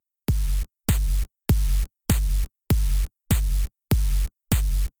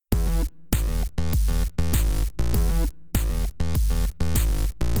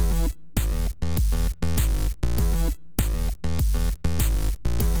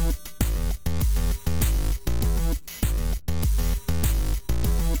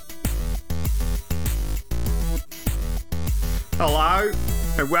Hello,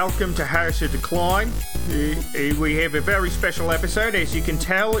 and welcome to House of Decline. We have a very special episode. As you can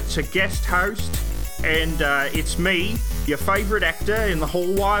tell, it's a guest host, and it's me, your favourite actor in the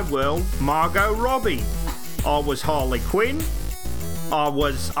whole wide world, Margot Robbie. I was Harley Quinn. I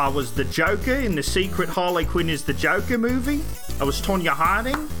was the Joker in the secret Harley Quinn is the Joker movie. I was Tonya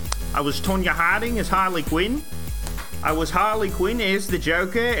Harding. I was Tonya Harding as Harley Quinn. I was Harley Quinn as the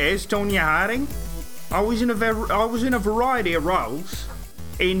Joker as Tonya Harding. I was in a variety of roles,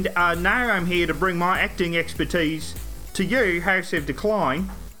 and now I'm here to bring my acting expertise to you, House of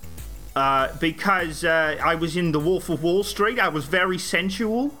Decline, because I was in The Wolf of Wall Street. I was very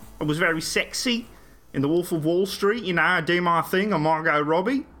sensual. I was very sexy in The Wolf of Wall Street. You know, I do my thing. I'm Margot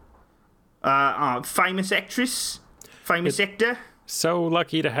Robbie, famous actress, famous actor. So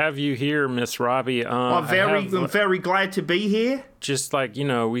lucky to have you here, Miss Robbie. I'm very glad to be here. Just like, you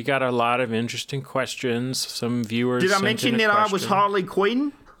know, we got a lot of interesting questions. Some viewers Did I mention that I was Harley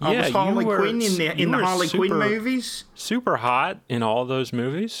Quinn? Yeah, I was Harley Quinn in the Harley Quinn movies. Super hot in all those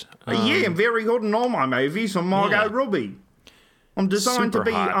movies. Yeah, I'm very good in all my movies. I'm Margot Robbie. I'm designed Super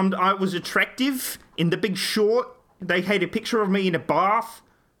to be. hot. I was attractive in The Big Short. They had a picture of me in a bath,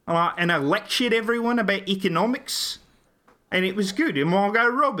 and I lectured everyone about economics, and it was good. And Margot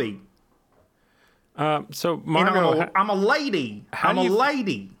Robbie. So Margot, You know, I'm a lady. I'm a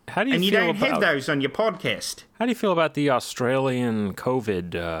lady. How do you and you feel don't have about- those on your podcast. how do you feel about the Australian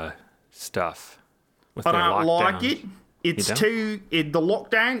COVID stuff? With I their don't like lockdown? it. It's don't? the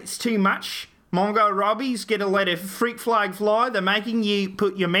lockdown, it's too much. Margot Robbie's got to let a freak flag fly. They're making you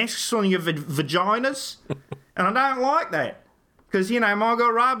put your masks on your vaginas. And I don't like that. Because, you know, Margot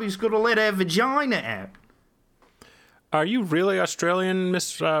Robbie's got to let her vagina out. Are you really Australian,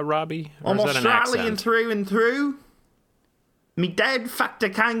 Miss Robbie? Or I'm is that an Australian accent? through and through. Me dad fucked a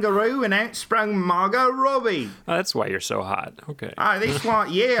kangaroo and out sprung Margot Robbie. Oh, that's why you're so hot. Okay. Oh, this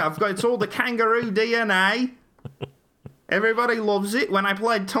one, yeah, it's all the kangaroo DNA. Everybody loves it. When I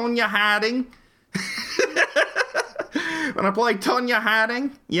played Tonya Harding,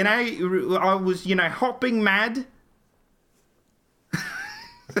 you know, I was, you know, hopping mad.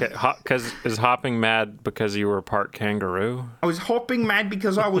 Okay. Is hopping mad because you were part kangaroo? I was hopping mad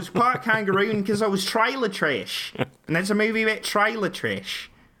because I was part kangaroo and because I was trailer trash. And that's a movie about trailer trash.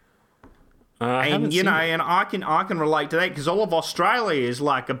 And you know, and I can relate to that because all of Australia is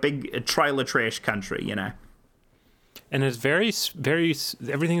like a big trailer trash country, you know. And it's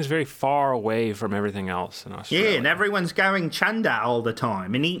everything's very far away from everything else in Australia. Yeah, and everyone's going chunder all the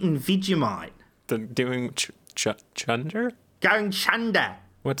time and eating Vegemite. Doing chunder? Going chunder.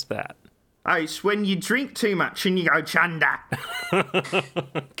 What's that? Oh, it's when you drink too much and you go chunder.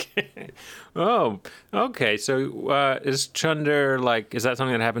 Okay. Oh, okay. So is chunder is that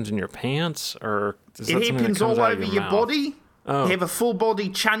something that happens in your pants, or is that It something that happens comes all out of over your your mouth? body. Oh. You have a full body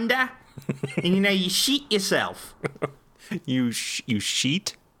chunder. And you know, you shit yourself. You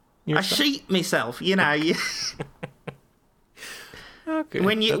sheet? I sheet myself, you know. Okay.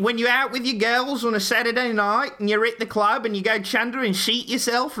 When you're out with your girls on a Saturday night and you're at the club and you go chunder and sheet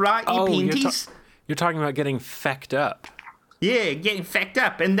yourself, right? Your pinties. You're talking about getting fecked up. Yeah, getting fecked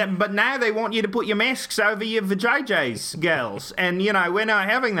up. But now they want you to put your masks over your vajayjays, girls. And, you know, we're not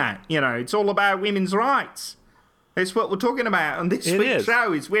having that. You know, it's all about women's rights. That's what we're talking about on this week's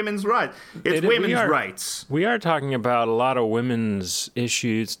show. It's women's rights. It's women's rights. We are talking about a lot of women's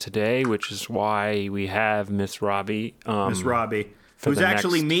issues today, which is why we have Miss Robbie. Miss Robbie. It was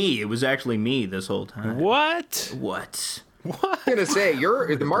actually me. It was actually me this whole time. What? I'm gonna say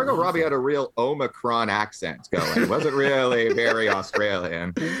the Margot Robbie had a real Omicron accent going. It wasn't really very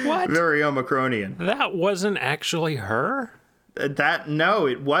Australian. What? Very Omicronian. That wasn't actually her? No,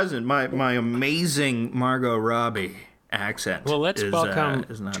 it wasn't. My amazing Margot Robbie accent. Well, let's welcome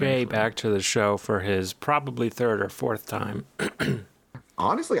not Jay actually. back to the show for his probably third or fourth time.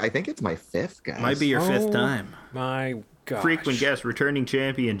 Honestly, I think it's my fifth, guys. Might be your fifth time. My gosh. Frequent guest, returning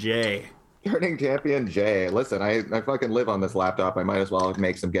champion Jay. Turning champion Jay. Listen, I fucking live on this laptop. I might as well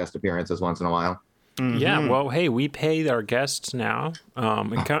make some guest appearances once in a while. Mm-hmm. Yeah, well, hey, we pay our guests now.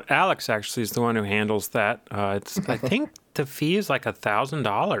 Alex actually is the one who handles that. I think the fee is like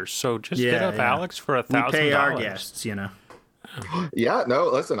 $1,000. So just hit up Alex for $1,000. We pay our guests, you know. Yeah, no,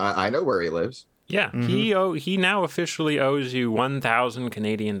 listen, I know where he lives. Yeah, he now officially owes you 1,000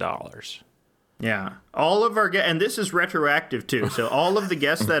 Canadian dollars. Yeah. All of our guests, and this is retroactive too, so all of the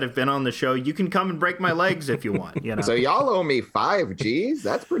guests that have been on the show, you can come and break my legs if you want, you know. So y'all owe me 5 G's?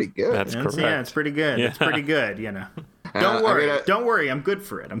 That's pretty good. That's correct. Yeah, it's pretty good. Yeah. It's pretty good, you know. Don't worry. Don't worry. I'm good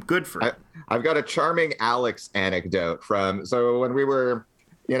for it. I've got a charming Alex anecdote so when we were,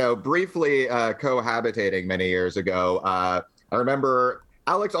 briefly cohabitating many years ago, I remember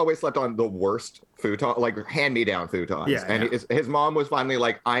Alex always slept on the worst futon, like hand-me-down futons. Yeah, and his mom was finally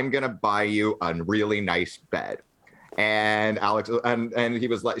like, I'm going to buy you a really nice bed. And Alex, and he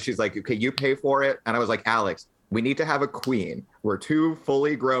was like, she's like, okay, you pay for it. And I was like, Alex, we need to have a queen. We're two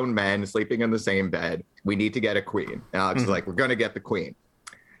fully grown men sleeping in the same bed. We need to get a queen. And Alex is like, we're going to get the queen.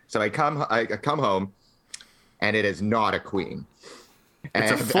 So I come home, and it is not a queen.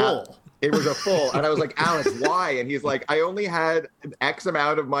 It's a full. It was a full. And I was like, Alex, why? And he's like, I only had X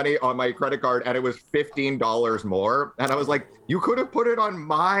amount of money on my credit card and it was $15 more. And I was like, you could have put it on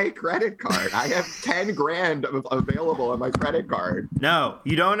my credit card. I have 10 grand available on my credit card. No,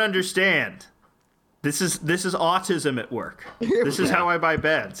 you don't understand. This is autism at work. This is how I buy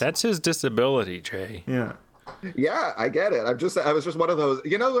beds. That's his disability, Jay. Yeah. Yeah, I get it. I was just one of those,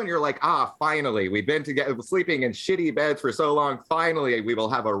 when you're like, finally, we've been together sleeping in shitty beds for so long. Finally, we will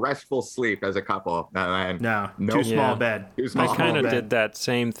have a restful sleep as a couple. No, too small bed. Too small I kind of bed. did that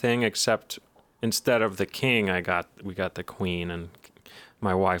same thing, except instead of the king, we got the queen, and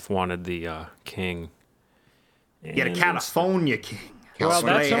my wife wanted the king. Get a California king. Well,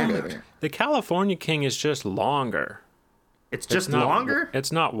 California. the California king is just longer. It's just longer?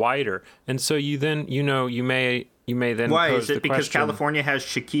 It's not wider, and so you then you may then Why pose is it the because question, California has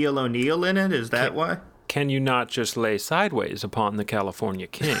Shaquille O'Neal in it? Is that why? Can you not just lay sideways upon the California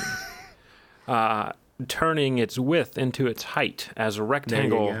king, turning its width into its height as a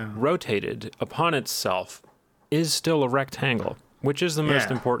rectangle rotated upon itself is still a rectangle, which is the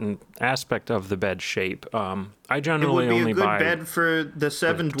most important aspect of the bed shape. I generally it would be only a good buy bed for the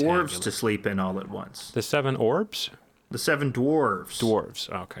 7 dwarves to sleep in all at once. the 7 orbs. The 7 dwarves. Dwarves,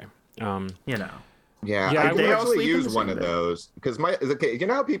 okay. Yeah, Yeah, I I could would actually sleep in use the one same of bed. those because you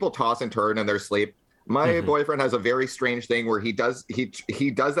know how people toss and turn in their sleep? My boyfriend has a very strange thing where he does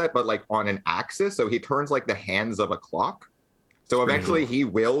that, but like on an axis. So he turns like the hands of a clock. So eventually he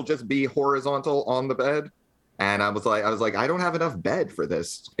will just be horizontal on the bed. And I was like, I don't have enough bed for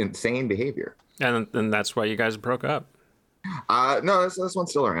this insane behavior. And that's why you guys broke up. No, this one's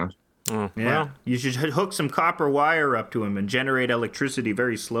still around. Oh, Yeah. well. You should hook some copper wire up to him and generate electricity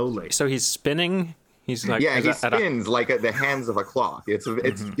very slowly. So he's spinning. He's like, Yeah, he spins like the hands of a clock. It's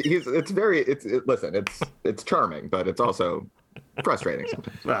charming, but it's also frustrating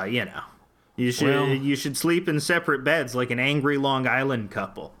sometimes. Well, you should sleep in separate beds like an angry Long Island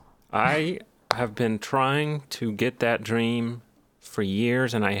couple. I have been trying to get that dream for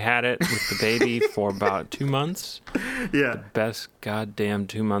years, and I had it with the baby for about 2 months. Yeah. Best goddamn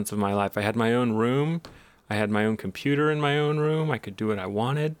 2 months of my life. I had my own room. I had my own computer in my own room. I could do what I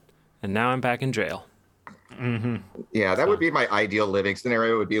wanted. And now I'm back in jail. Yeah, that would be my ideal living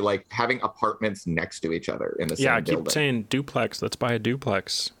scenario. Would be like having apartments next to each other in the same Yeah, I building. keep saying duplex. Let's buy a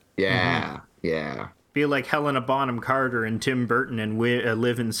duplex. Yeah, yeah. Be like Helena Bonham Carter and Tim Burton and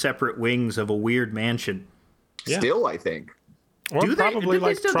live in separate wings of a weird mansion. Yeah. Still, I think. Or probably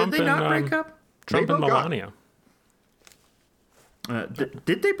like Trump did they not and break up? Trump They and broke up. Melania.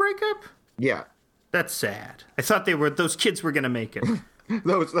 Did they break up? Yeah, That's sad. I thought those kids were gonna make it.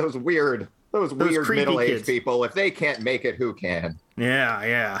 those weird creepy middle-aged kids. people. If they can't make it, who can?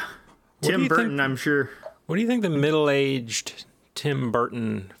 Yeah. do Tim you Burton, think- I'm sure. What do you think the middle-aged Tim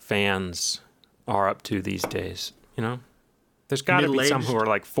Burton fans are up to these days? You know, there's got to be some who are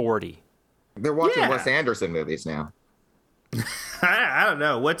like 40. They're watching Yeah. Wes Anderson movies now. I don't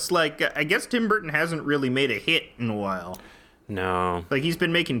know. What's like? I guess Tim Burton hasn't really made a hit in a while. No, Like he's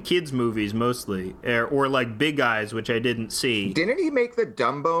been making kids movies mostly, or like Big Eyes, which I didn't see. Didn't he make the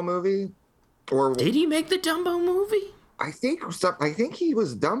Dumbo movie? Or Did he make the Dumbo movie? I think he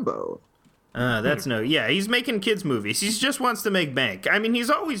was Dumbo. That's no. Yeah, he's making kids movies. He just wants to make bank. I mean, he's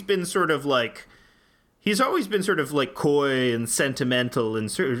always been sort of like coy and sentimental and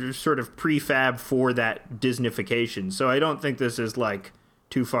sort of prefab for that Disneyfication. So I don't think this is like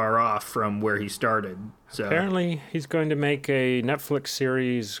too far off from where he started. So apparently he's going to make a Netflix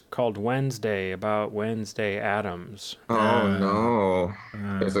series called Wednesday about Wednesday Addams. Oh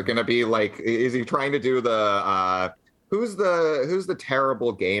no! Is it gonna be like? Is he trying to do the? Who's the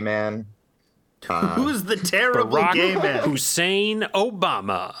terrible gay man? who's the terrible Barack gay man? Hussein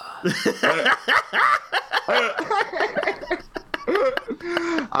Obama.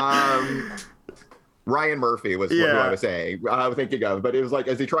 Ryan Murphy was who I was saying. I was thinking of, but it was like,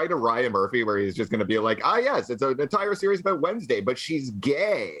 is he trying to Ryan Murphy, where he's just going to be like, yes, it's an entire series about Wednesday, but she's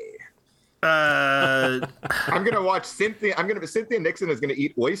gay. I'm going to watch Cynthia. Cynthia Nixon is going to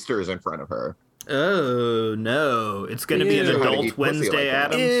eat oysters in front of her. Oh no! It's going to be an Ew. How to adult eat pussy Wednesday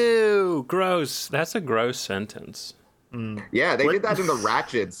like that. Addams. Ew, gross. That's a gross sentence. Yeah, they What- did that in the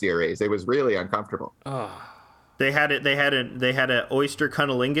Ratched series. It was really uncomfortable. They had a oyster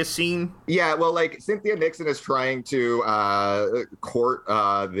cunnilingus scene. Yeah, well, like Cynthia Nixon is trying to court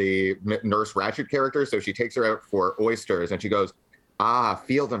the Nurse Ratched character, so she takes her out for oysters, and she goes,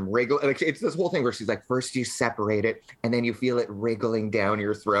 feel them wriggle. Like, it's this whole thing where she's like, first you separate it, and then you feel it wriggling down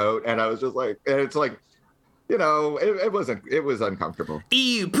your throat, and I was just like, and it's like, you know, it was uncomfortable.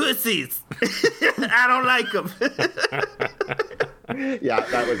 Ew, pussies! I don't like them. Yeah,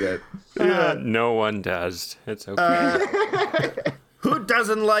 that was it. No one does. It's okay. Who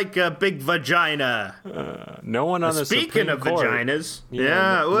doesn't like a big vagina? No one on the Speaking Supreme of Court. vaginas,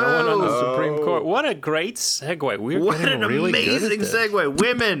 No one on the Supreme Court. What a great segue. We're what getting an really good at amazing this. segue.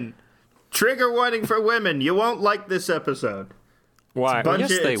 Women, trigger warning for women. You won't like this episode. Why? Yes,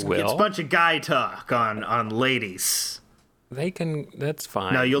 they It's will. a bunch of guy talk on ladies. They can. That's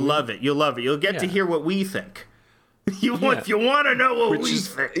fine. No, you'll love it. You'll love it. You'll get to Yeah. hear what we think. If you want to know what we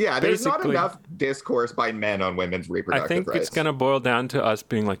think. Yeah, there's not Basically- enough discourse by men on women's reproductive I think rights. it's gonna boil down to us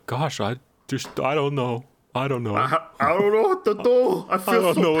being like, "Gosh, I don't know. I don't know." I don't know what to do. I feel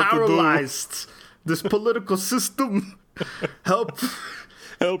don't know so what to do. paralyzed. This political system. Help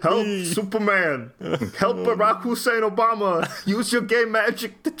Help me. Superman. Help Barack Hussein Obama. Use your gay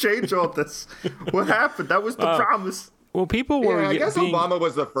magic to change all this. What happened? That was the promise. Well, people were Yeah, I guess being, Obama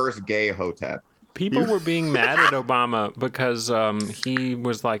was the first gay hotep. people were being mad at Obama because he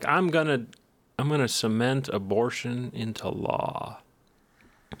was like, I'm gonna cement abortion into law,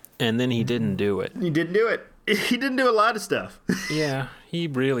 and then he didn't do it. He didn't do it. He didn't do a lot of stuff. Yeah, he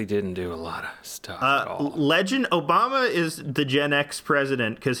really didn't do a lot of stuff at all. Legend Obama is the Gen X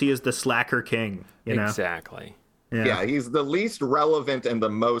president because he is the slacker king. You know? Exactly. Yeah, he's the least relevant and the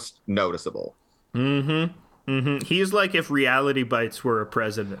most noticeable. He's like if Reality Bites were a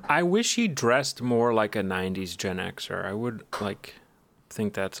president. I wish he dressed more like a '90s Gen Xer. I would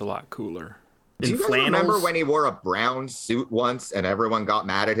think that's a lot cooler. Do you guys remember when he wore a brown suit once and everyone got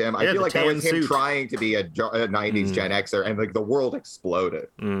mad at him? I Yeah, feel the like that was tan him suit. trying to be a 90s Gen Xer, and like the world exploded.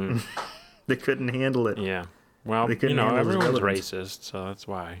 They couldn't handle it. Yeah. Well, They couldn't you know, handle his everyone's relevance. racist, so that's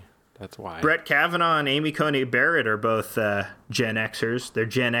why. That's why. Brett Kavanaugh and Amy Coney Barrett are both Gen Xers. They're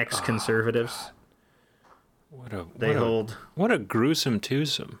Gen X conservatives. What a gruesome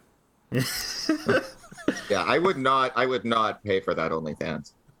twosome. Yeah, I would not pay for that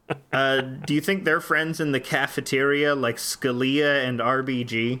OnlyFans. Do you think they're friends in the cafeteria like Scalia and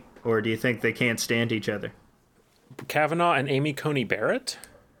RBG? Or do you think they can't stand each other? Kavanaugh and Amy Coney Barrett?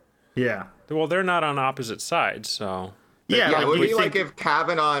 Yeah. Well, they're not on opposite sides, so Yeah, Yeah, like, it would do you be like think, if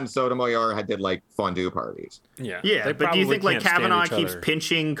Kavanaugh and Sotomayor did like fondue parties. yeah. yeah, They but do you think probably like can't stand Kavanaugh each keeps other.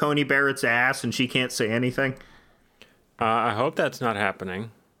 pinching Coney Barrett's ass and she can't say anything? I hope that's not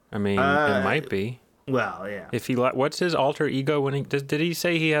happening. I mean, it might be. Well, yeah. If he what's his alter ego when he did he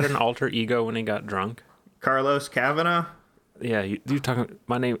say he had an alter ego when he got drunk? Carlos Kavanaugh? Yeah, you talking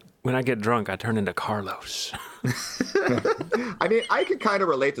my name when I get drunk, I turn into Carlos. I mean, I could kind of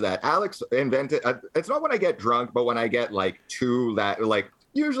relate to that. Alex invented. It's not when I get drunk, but when I get like too that like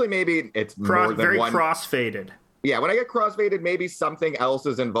usually maybe it's more than Very one. crossfaded. Yeah, when I get crossfaded, maybe something else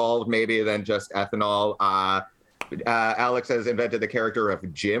is involved, maybe than just ethanol. Alex has invented the character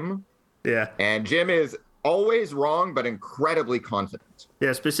of Jim, Yeah. and Jim is always wrong but incredibly confident.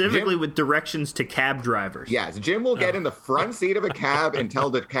 Yeah, specifically Jim- with directions to cab drivers. Yes, Jim will get in the front seat of a cab and tell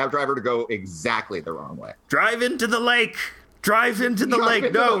the cab driver to go exactly the wrong way. Drive into the lake. Drive into the Drive lake.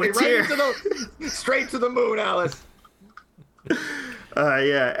 into No, the- it's right here. into straight to the moon, Alice.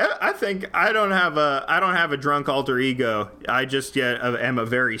 Yeah, I think I don't have a drunk alter ego. I just am a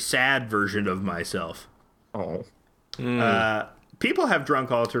very sad version of myself. Oh. People have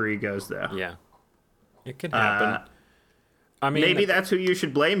drunk alter egos though. Yeah. It could happen. I mean, Maybe that's who you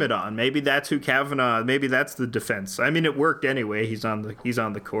should blame it on. Maybe that's who Kavanaugh. Maybe that's the defense. I mean, it worked anyway. He's on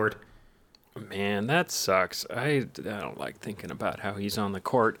the court. man, that sucks. I don't like thinking about how he's on the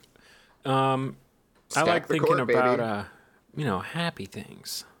court. I like the thinking court, about baby. happy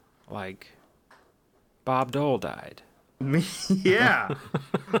things like Bob Dole died. Yeah.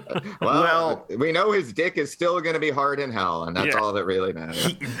 Well, we know his dick is still going to be hard in hell, and that's Yeah. all that really matters.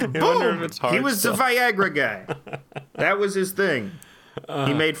 I wonder if Boom! it's hard He was still. the Viagra guy. That was his thing.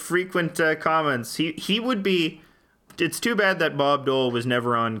 He made frequent comments. He would be. It's too bad that Bob Dole was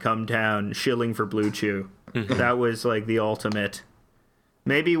never on Come Town shilling for Blue Chew. That was like the ultimate.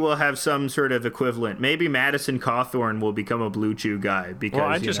 Maybe we'll have some sort of equivalent. Maybe Madison Cawthorn will become a Blue Chew guy because. Well,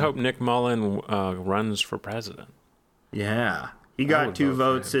 I just hope Nick Mullen runs for president. Yeah, he I got would 2 vote for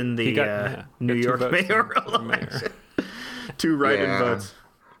votes him. in the He got New two York votes mayoral for mayor. election. 2 write-in Yeah. votes.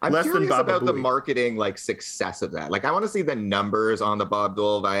 I'm Less than curious Baba about the Booey. marketing like success of that. Like, I want to see the numbers on the Bob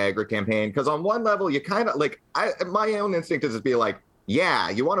Dole Viagra campaign, because on one level, you kind of like, my own instinct is to be like, yeah,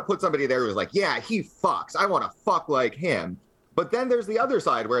 you want to put somebody there who's like, yeah, he fucks. I want to fuck like him. But then there's the other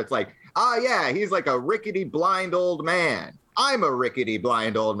side where it's like, yeah, he's like a rickety blind old man. I'm a rickety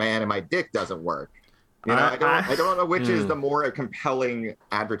blind old man, and my dick doesn't work. You know, I don't know which is the more compelling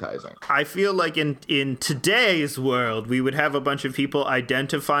advertising. I feel like in today's world, we would have a bunch of people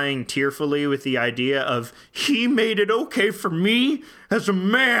identifying tearfully with the idea of, he made it okay for me as a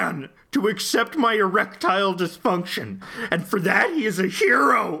man to accept my erectile dysfunction. And for that, he is a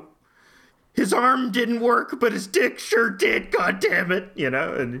hero. His arm didn't work, but his dick sure did, God damn it. You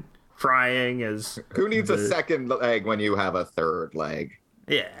know, and crying as... Who needs a second leg when you have a third leg?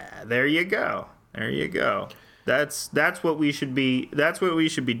 Yeah, there you go. There you go. That's what we should be. That's what we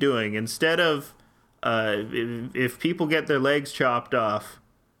should be doing instead of if people get their legs chopped off,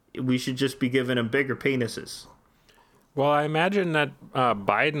 we should just be giving them bigger penises. Well, I imagine that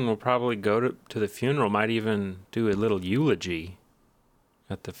Biden will probably go to the funeral. Might even do a little eulogy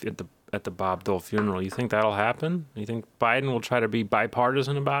at the Bob Dole funeral. You think that'll happen? You think Biden will try to be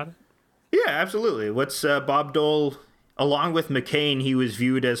bipartisan about it? Yeah, absolutely. What's Bob Dole? Along with McCain, he was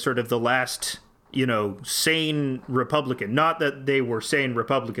viewed as sort of the last, sane Republican. Not that they were sane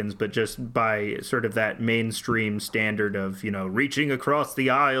Republicans, but just by sort of that mainstream standard of, reaching across the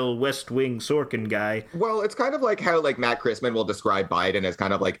aisle, West Wing Sorkin guy. Well, it's kind of like how like Matt Christman will describe Biden as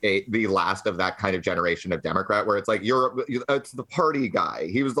kind of like the last of that kind of generation of Democrat, where it's like it's the party guy.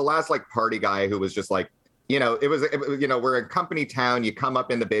 He was the last like party guy who was just like, we're a company town. You come up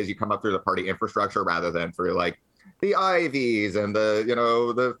in the biz, you come up through the party infrastructure rather than through like the Ivies and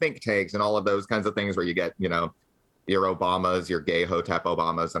the think tanks and all of those kinds of things where you get, your Obamas, your gay Hotep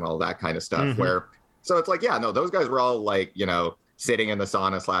Obamas and all that kind of stuff. Mm-hmm. So it's like, yeah, no, those guys were all like, sitting in the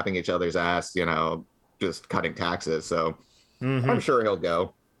sauna, slapping each other's ass, just cutting taxes. So I'm sure he'll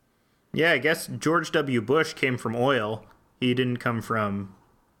go. Yeah, I guess George W. Bush came from oil. He didn't come from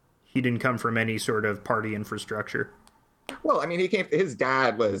any sort of party infrastructure. Well, I mean, his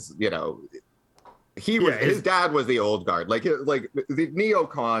dad was, his dad was the old guard. Like the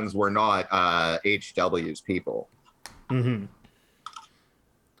neocons were not HW's people. Mm-hmm.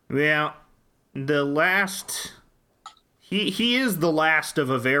 Well, the last he is the last of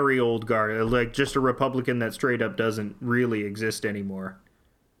a very old guard, like just a Republican that straight up doesn't really exist anymore.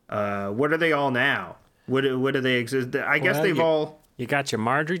 What are they all now? What do they exist? I guess they've all. You got your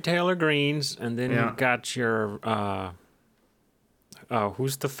Marjorie Taylor Greens, and then you got your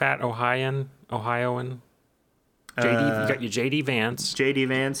who's the fat Ohioan? You got your J.D. Vance. J.D.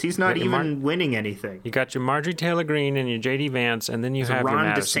 Vance. He's not even winning anything. You got your Marjorie Taylor Greene and your J.D. Vance, and then you have Ron your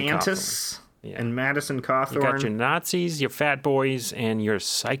Madison DeSantis and Madison Cawthorn. You got your Nazis, your fat boys, and your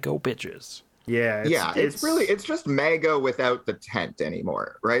psycho bitches. Yeah. It's just MAGA without the tent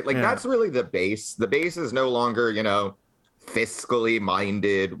anymore, right? Like that's really the base. The base is no longer, fiscally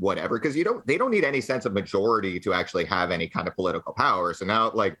minded, whatever, because they don't need any sense of majority to actually have any kind of political power. So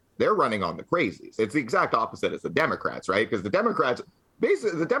now, like, they're running on the crazies. It's the exact opposite as the Democrats, right? Because the Democrats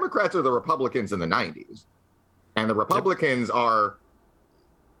are the Republicans in the 90s, and the Republicans are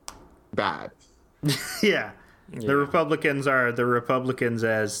bad. Yeah. The Republicans are the Republicans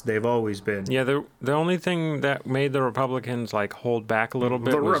as they've always been. Yeah, the only thing that made the Republicans like hold back a little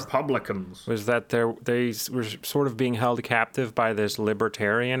bit was that they were sort of being held captive by this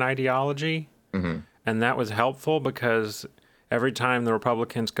libertarian ideology. Mm-hmm. And that was helpful because every time the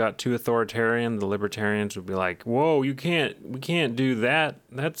Republicans got too authoritarian, the libertarians would be like, "Whoa, we can't do that.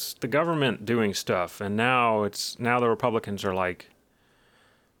 That's the government doing stuff." And now the Republicans are like,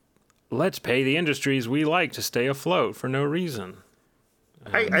 let's pay the industries we like to stay afloat for no reason.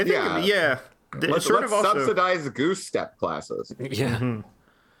 I think, Let's subsidize goose step classes. Yeah. Mm-hmm.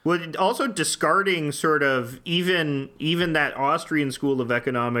 Well, also discarding sort of even that Austrian school of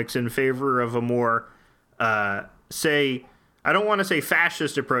economics in favor of a more, I don't want to say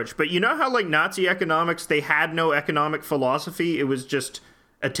fascist approach, but you know how like Nazi economics, they had no economic philosophy. It was just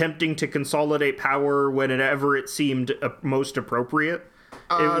attempting to consolidate power whenever it seemed most appropriate.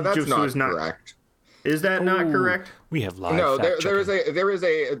 That's not correct. Is that not correct? We have live. No, there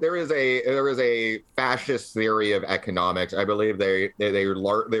is a fascist theory of economics. I believe they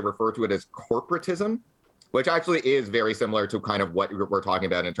refer to it as corporatism, which actually is very similar to kind of what we're talking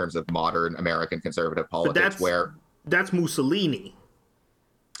about in terms of modern American conservative politics. That's Mussolini.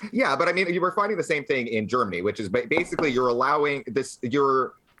 Yeah, but I mean, you were finding the same thing in Germany, which is basically you're allowing the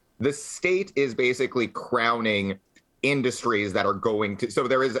state is basically crowning industries that are going to, so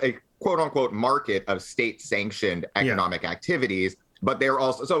there is a quote unquote market of state sanctioned economic activities but they're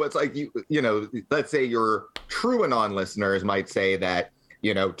also, so it's like, you know, let's say your true Anon listeners might say that,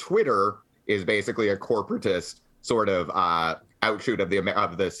 you know, Twitter is basically a corporatist sort of outshoot of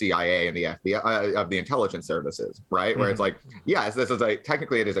the CIA and the FBI, of the intelligence services, right? Where it's like, yes, this is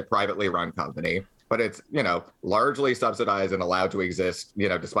technically it is a privately run company, but it's, you know, largely subsidized and allowed to exist, you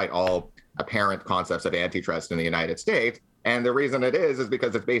know, despite all apparent concepts of antitrust in the United States. And the reason it is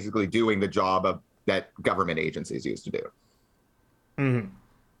because it's basically doing the job that government agencies used to do. And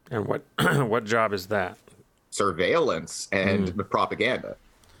what job is that? Surveillance and propaganda.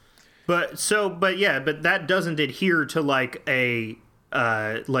 But that doesn't adhere to like a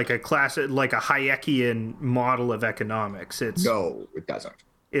classic, like a Hayekian model of economics. No, it doesn't.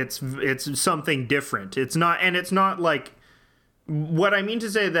 It's something different. It's not like, what I mean to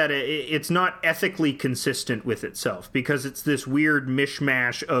say that it's not ethically consistent with itself, because it's this weird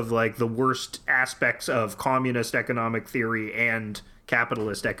mishmash of like the worst aspects of communist economic theory and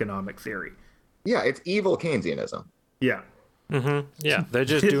capitalist economic theory. Yeah, it's evil Keynesianism. Yeah. Yeah, they're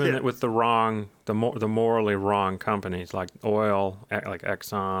just doing it with the morally wrong companies like oil, like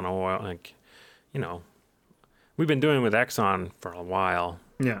Exxon oil, like, you know, we've been doing with Exxon for a while.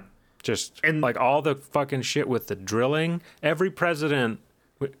 Yeah. And like all the fucking shit with the drilling. Every president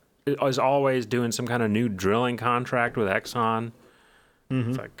is always doing some kind of new drilling contract with Exxon.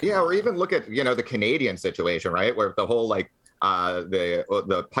 Like, yeah, or even look at, you know, the Canadian situation, right? Where the whole like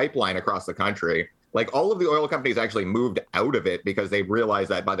the pipeline across the country, like all of the oil companies actually moved out of it because they realized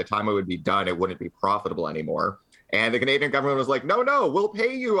that by the time it would be done, it wouldn't be profitable anymore. And the Canadian government was like, no, we'll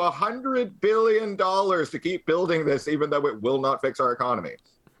pay you $100 billion to keep building this, even though it will not fix our economy.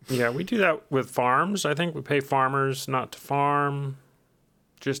 Yeah, we do that with farms. I think we pay farmers not to farm,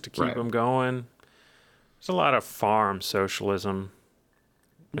 just to keep them going. There's a lot of farm socialism.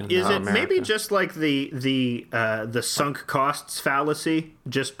 Is it maybe just like the sunk costs fallacy,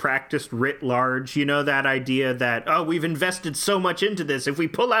 just practiced writ large? You know, that idea that, oh, we've invested so much into this, if we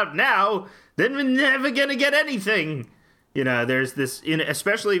pull out now, then we're never gonna get anything. You know, there's this,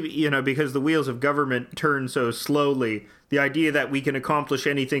 especially, you know, because the wheels of government turn so slowly, the idea that we can accomplish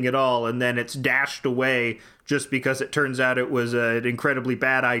anything at all and then it's dashed away just because it turns out it was an incredibly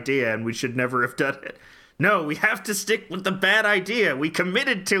bad idea and we should never have done it. No, we have to stick with the bad idea. We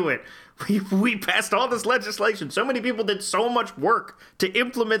committed to it. We passed all this legislation. So many people did so much work to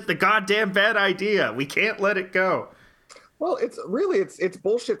implement the goddamn bad idea. We can't let it go. Well, it's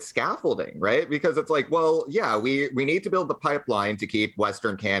bullshit scaffolding, right? Because it's like, well, yeah, we need to build the pipeline to keep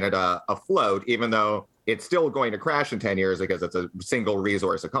Western Canada afloat, even though it's still going to crash in 10 years because it's a single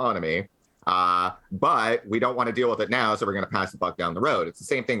resource economy. But we don't want to deal with it now, so we're going to pass the buck down the road. It's the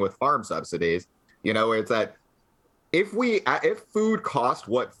same thing with farm subsidies, you know, where it's that if food cost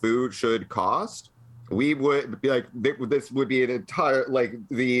what food should cost, we would be like, this would be an entire, like,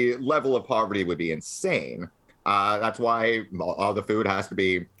 the level of poverty would be insane. That's why all the food has to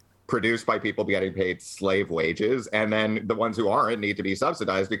be produced by people getting paid slave wages, and then the ones who aren't need to be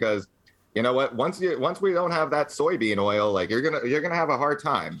subsidized, because you know what? Once we don't have that soybean oil, like you're gonna have a hard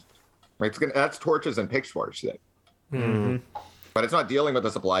time. Right? That's torches and pitchforks shit. But it's not dealing with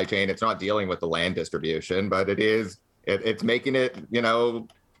the supply chain. It's not dealing with the land distribution. But it's making it, you know,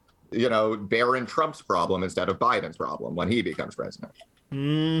 Barron Trump's problem instead of Biden's problem when he becomes president.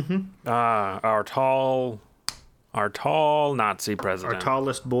 Our tall Nazi president. Our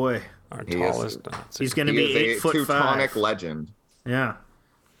tallest boy. Tallest Nazi. He's going to be 8 foot 5. Teutonic legend. Yeah.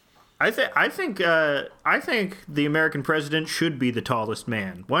 I think the American president should be the tallest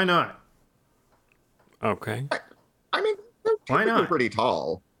man. Why not? Okay. I mean, they're why not? Pretty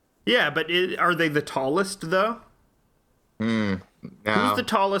tall. Yeah, but are they the tallest though? No. Who's the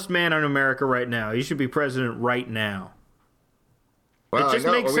tallest man in America right now? He should be president right now. Well, it just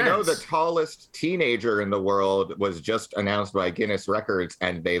makes sense. We know the tallest teenager in the world was just announced by Guinness Records,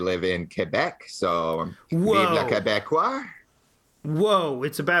 and they live in Quebec. So, vive la Québécois. Whoa,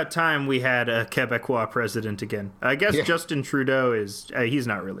 it's about time we had a Québécois president again. I guess Justin Trudeau he's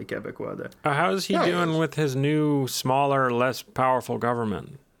not really Québécois, though. How's he doing with his new, smaller, less powerful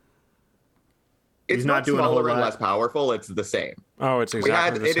government? It's not doing smaller and less powerful. It's the same. Oh, it's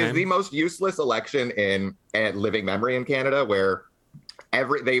exactly the same. It is the most useless election in living memory in Canada, where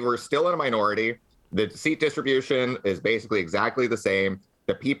they were still in a minority. The seat distribution is basically exactly the same.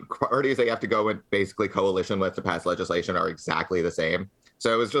 The parties they have to go in basically coalition with to pass legislation are exactly the same.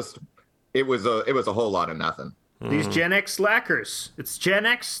 So it was a whole lot of nothing. These Gen X slackers. It's Gen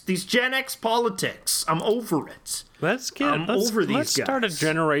X. These Gen X politics. I'm over it. Let's start a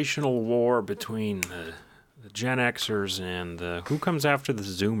generational war between the Gen Xers and who comes after the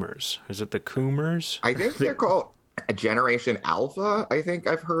Zoomers? Is it the Coomers? I think they're called. A Generation Alpha, I think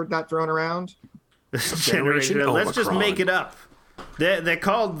I've heard that thrown around. Generation. Let's just make it up. They're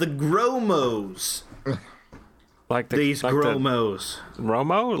called the Gromos. These Gromos.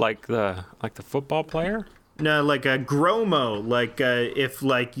 Romo, like the football player. No, like a Gromo, like if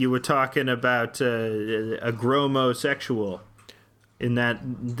like you were talking about a Gromosexual, in that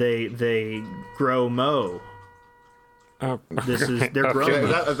they grow mo. Oh, They're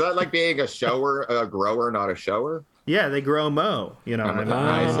Gromo. Is that like being a grower, not a shower? Yeah, they grow mo. You know,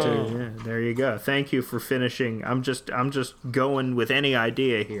 Yeah, there you go. Thank you for finishing. I'm just going with any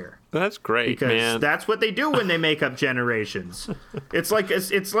idea here. That's great, because man. That's what they do when they make up generations. It's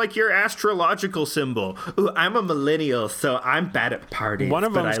like your astrological symbol. Ooh, I'm a millennial, so I'm bad at parties. One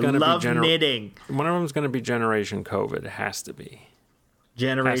of them's going to be knitting. One of them's going to be Generation COVID. It has to be.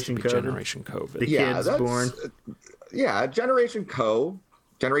 Generation COVID. Generation COVID. The kids born. Yeah, Generation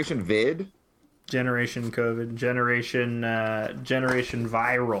Generation Vid. Generation COVID, Generation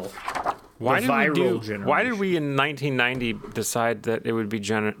Viral. Why did we in 1990 decide that it would be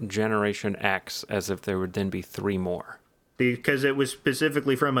Generation X, as if there would then be 3 more? Because it was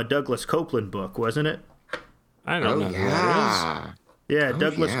specifically from a Douglas Copeland book, wasn't it? I don't know who that is. Yeah,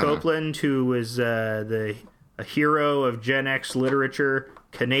 Douglas Copeland, who was a hero of Gen X literature,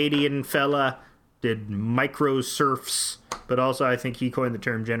 Canadian fella, did microsurfs, but also I think he coined the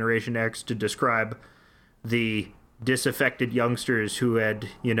term Generation X to describe the disaffected youngsters who had,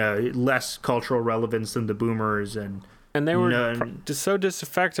 less cultural relevance than the boomers, and they were so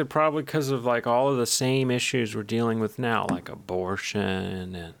disaffected probably because of like all of the same issues we're dealing with now, like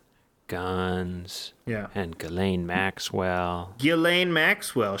abortion and guns. Yeah. And Ghislaine Maxwell.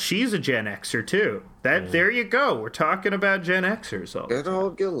 She's a Gen Xer too. There you go. We're talking about Gen Xers. Good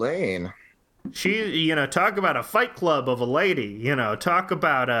old Ghislaine. She, talk about a Fight Club of a lady. Talk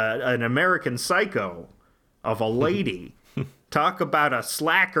about an American Psycho of a lady. Talk about a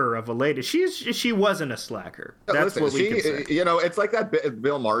slacker of a lady. She wasn't a slacker. That's what we can say. It's like that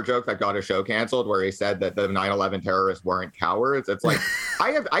Bill Maher joke that got his show canceled, where he said that the 9/11 terrorists weren't cowards. It's like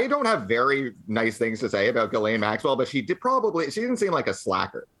I don't have very nice things to say about Ghislaine Maxwell, but she didn't seem like a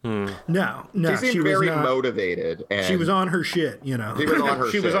slacker. No, she seemed very motivated, and she was on her shit. She was on her.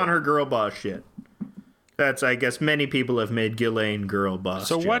 She was on her girl boss shit. That's, I guess, many people have made Ghislaine girl boss.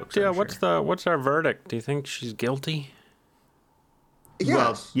 So jokes, what's our verdict? Do you think she's guilty? Yes.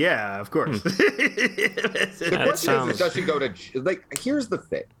 Well, yeah, of course. The question is, does she go to, here's the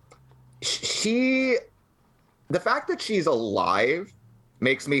thing. The fact that she's alive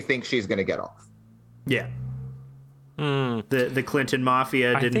makes me think she's going to get off. Yeah. The Clinton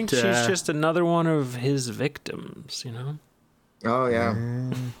Mafia didn't... I think she's just another one of his victims, Oh,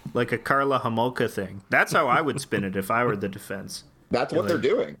 yeah. Like a Karla Homolka thing. That's how I would spin it if I were the defense. That's what they're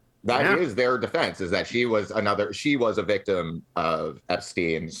doing. That is their defense, is that she was a victim of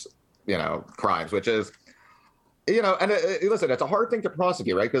Epstein's, crimes, which is, and listen, it's a hard thing to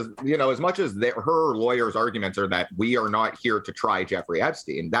prosecute, right? Because, as much as her lawyer's arguments are that we are not here to try Jeffrey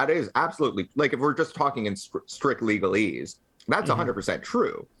Epstein, that is absolutely, like, if we're just talking in strict legalese, that's 100%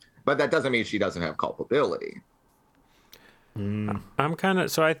 true. But that doesn't mean she doesn't have culpability. I'm kind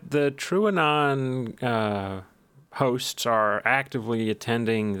of, the TrueAnon hosts are actively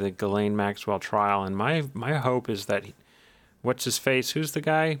attending the Ghislaine Maxwell trial, and my hope is that what's his face? Who's the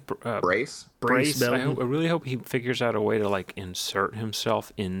guy? Brace. I really hope he figures out a way to insert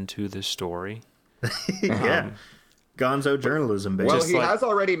himself into the story. Yeah, Gonzo journalism. Basically. Well, he has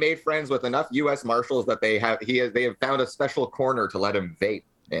already made friends with enough U.S. Marshals that they have found a special corner to let him vape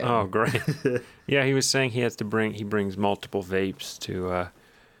in. Oh, great! Yeah, he was saying he brings multiple vapes to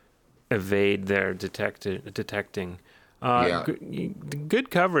evade their detecting. Good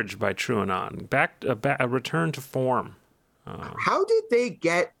coverage by TrueAnon. A return to form. How did they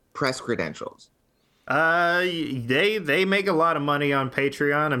get press credentials? They make a lot of money on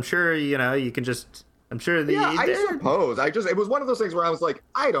Patreon. I'm sure you can just. I'm sure I suppose. It was one of those things where I was like,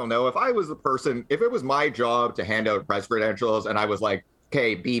 I don't know, if I was the person, if it was my job to hand out press credentials, and I was like,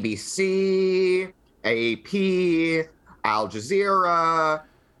 okay, BBC, AP, Al Jazeera,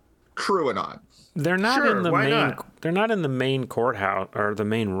 TrueAnon. They're not in the main. They're not in the main courthouse or the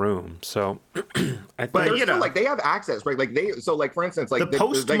main room. So, I think they have access, right? For instance, the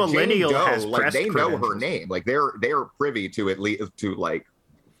post-millennial has press they know credentials. her name. They're privy to at least to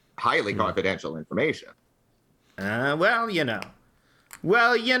highly confidential information.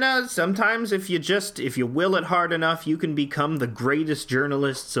 Sometimes if you will it hard enough, you can become the greatest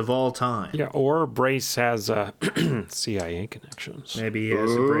journalists of all time. Yeah, or Brace has CIA connections. Maybe he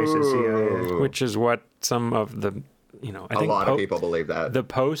has a Brace at CIA. Which is what some of the I think a lot of people believe that. The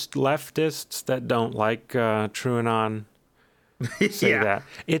post-leftists that don't like TrueAnon say that.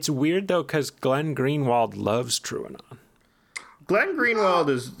 It's weird, though, because Glenn Greenwald loves TrueAnon. Glenn Greenwald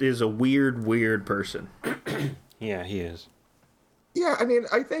is a weird person. Yeah, he is. Yeah, I mean,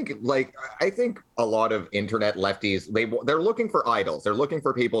 I think a lot of internet lefties, they're looking for idols. They're looking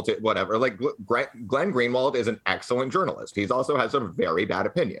for people to whatever. Like Glenn Greenwald is an excellent journalist. He also has some very bad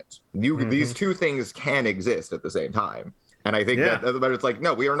opinions. These two things can exist at the same time. And I think that it's like,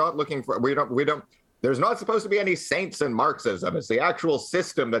 no, we are not looking for, we don't, there's not supposed to be any saints in Marxism. It's the actual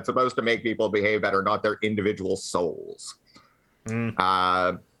system that's supposed to make people behave better, not their individual souls.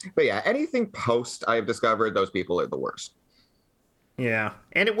 But yeah, anything post I've discovered, those people are the worst. Yeah,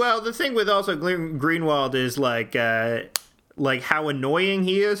 and the thing with also Greenwald is like how annoying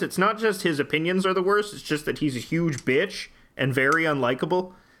he is. It's not just his opinions are the worst. It's just that he's a huge bitch and very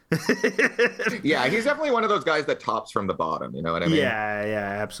unlikable. Yeah, he's definitely one of those guys that tops from the bottom. You know what I mean?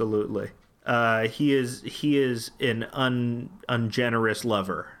 Yeah, absolutely. He is an ungenerous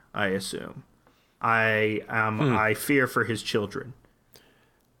lover, I assume. I fear for his children.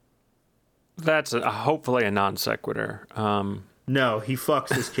 That's hopefully a non sequitur. No, he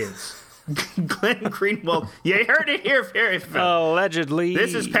fucks his kids. Glenn Greenwald. You heard it here. Allegedly.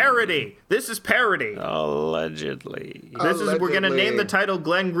 This is parody. Allegedly. We're going to name the title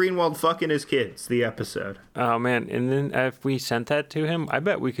Glenn Greenwald fucking his kids, the episode. Oh, man. And then if we sent that to him, I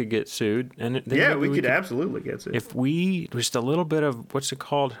bet we could get sued. And we could absolutely get sued. If we, just a little bit of, what's it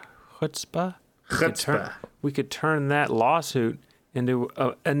called? Chutzpah? We could turn that lawsuit into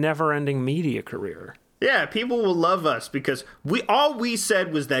a never-ending media career. Yeah, people will love us because all we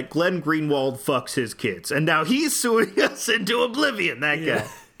said was that Glenn Greenwald fucks his kids, and now he's suing us into oblivion, that guy.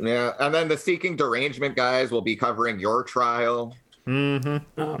 Yeah, and then the Seeking Derangement guys will be covering your trial. That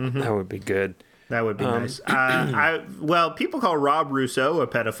would be good. That would be nice. People call Rob Rousseau a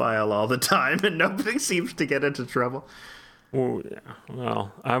pedophile all the time, and nobody seems to get into trouble.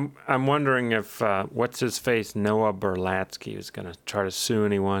 Well, I'm wondering if what's his face Noah Berlatsky is going to try to sue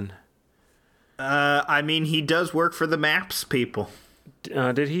anyone. I mean, he does work for the Maps people.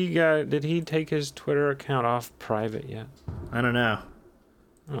 Did he take his Twitter account off private yet? I don't know.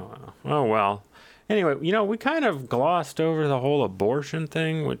 Oh well. Anyway, we kind of glossed over the whole abortion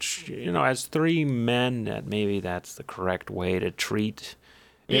thing, which, as three men, that maybe that's the correct way to treat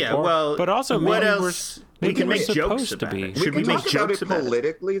it. Yeah, but also what else? We can make jokes about it. Should we make jokes about it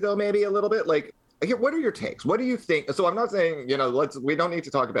politically, though, maybe a little bit? Like, what are your takes? What do you think? So I'm not saying, we don't need to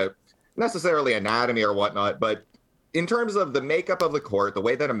talk about necessarily anatomy or whatnot, but in terms of the makeup of the court, the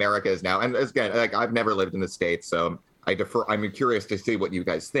way that America is now, and again, like, I've never lived in the States, so I'm curious to see what you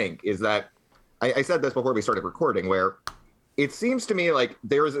guys think, is that I said this before we started recording, where it seems to me like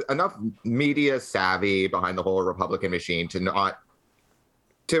there is enough media savvy behind the whole Republican machine to not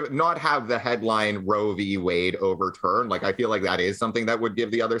have the headline Roe v. Wade overturned. Like, I feel like that is something that would give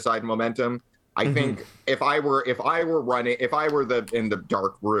the other side momentum. I think if I were in the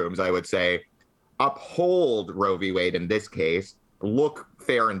dark rooms, I would say uphold Roe v. Wade in this case, look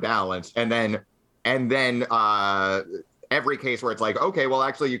fair and balanced, and then every case where it's like, okay, well,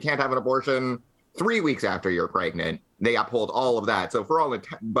 actually, you can't have an abortion 3 weeks after you're pregnant, they uphold all of that. So for all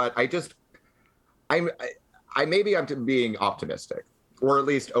but I'm being optimistic, or at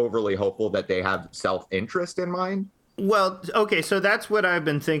least overly hopeful that they have self-interest in mind. Well, okay, so that's what I've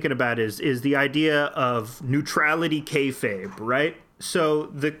been thinking about is the idea of neutrality kayfabe, right? So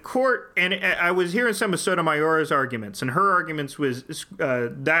the court, and I was hearing some of Sotomayor's arguments, and her arguments was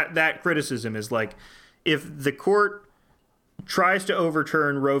that criticism is like, if the court tries to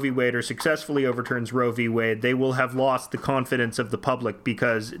overturn Roe v. Wade or successfully overturns Roe v. Wade, they will have lost the confidence of the public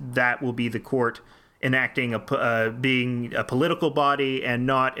because that will be the court enacting being a political body and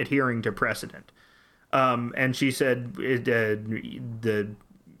not adhering to precedent. And she said it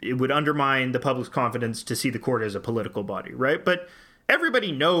would undermine the public's confidence to see the court as a political body, right? But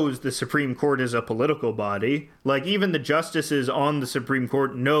everybody knows the Supreme Court is a political body. Like, even the justices on the Supreme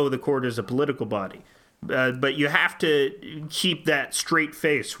Court know the court is a political body. But you have to keep that straight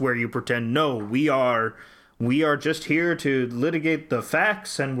face where you pretend, no, we are just here to litigate the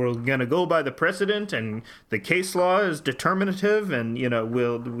facts, and we're going to go by the precedent, and the case law is determinative, and,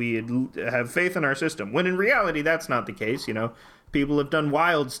 we have faith in our system. When in reality, that's not the case. People have done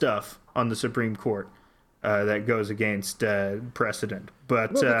wild stuff on the Supreme Court that goes against precedent.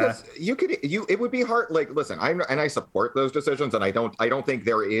 But because it would be hard. Like, listen, I support those decisions, and I don't think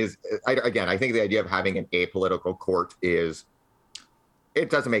there is. I think the idea of having an apolitical court it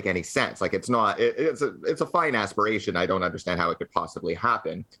doesn't make any sense. Like, it's not. It's a fine aspiration. I don't understand how it could possibly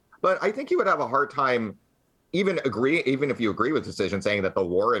happen. But I think you would have a hard time even if you agree with the decision saying that the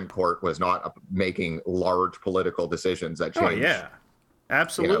Warren Court was not making large political decisions that changed. Oh, yeah,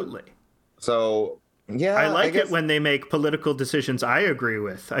 absolutely. So, yeah. I like it when they make political decisions I agree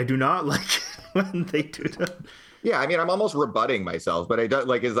with. I do not like it when they do that. Yeah, I mean, I'm almost rebutting myself, but I don't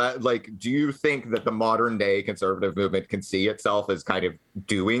is that do you think that the modern day conservative movement can see itself as kind of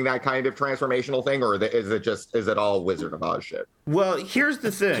doing that kind of transformational thing, or is it all Wizard of Oz shit? Well, here's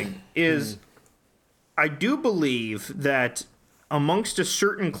the thing is I do believe that amongst a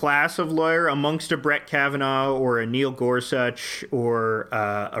certain class of lawyer, amongst a Brett Kavanaugh or a Neil Gorsuch or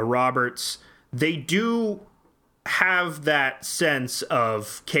a Roberts, they do have that sense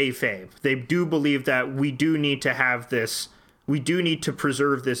of kayfabe. They do believe that we do need to have this, we do need to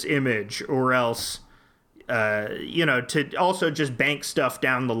preserve this image, or else, to also just bank stuff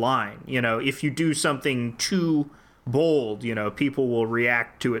down the line. If you do something too bold, people will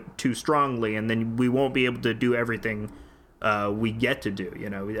react to it too strongly, and then we won't be able to do everything we get to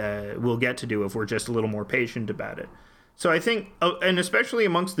do. We'll get to do if we're just a little more patient about it. So I think, and especially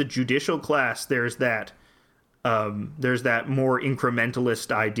amongst the judicial class, there's that more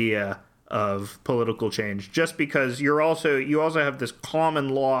incrementalist idea of political change, just because you also have this common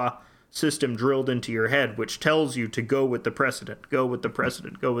law system drilled into your head, which tells you to go with the precedent,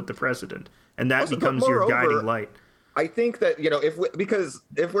 and that becomes your guiding light. I think that,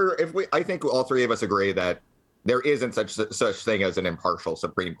 I think all three of us agree that there isn't such thing as an impartial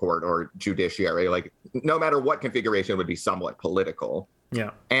Supreme Court or judiciary. Like, no matter what configuration, would be somewhat political. Yeah.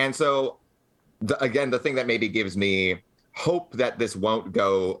 And so, the thing that maybe gives me hope that this won't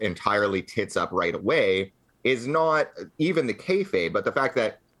go entirely tits up right away is not even the kayfabe, but the fact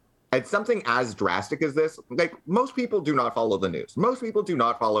that it's something as drastic as this. Like, most people do not follow the news. Most people do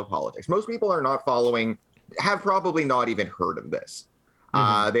not follow politics. Most people are not have probably not even heard of this.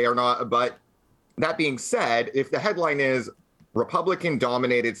 They are not. But that being said, if the headline is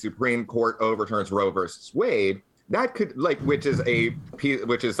Republican-dominated Supreme Court overturns Roe versus Wade, that could, which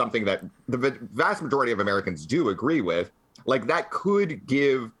is something that the vast majority of Americans do agree with, that could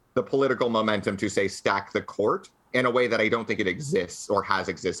give the political momentum to, say, stack the court in a way that I don't think it exists or has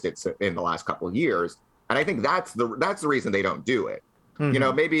existed in the last couple of years. And I think that's the reason they don't do it.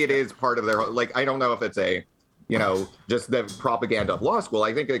 Maybe it is part of their, I don't know if it's just the propaganda of law school.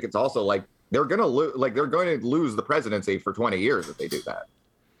 I think it's also they're going to lose the presidency for 20 years if they do that.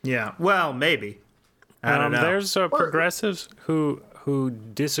 Yeah. Well, maybe. I don't know. There's progressives who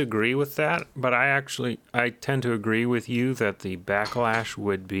disagree with that, but I tend to agree with you that the backlash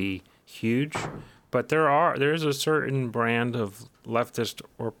would be huge. But there's a certain brand of leftist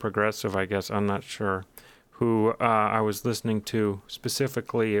or progressive, I guess, I'm not sure, who I was listening to.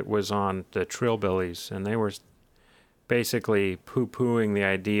 Specifically, it was on the Trillbillies, and they were basically poo-pooing the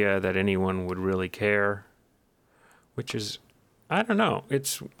idea that anyone would really care, which is, I don't know.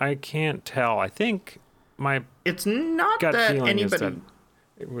 I can't tell. I think it's not gut that feeling anybody. Is that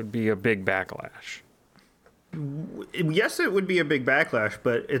it would be a big backlash. Yes, it would be a big backlash,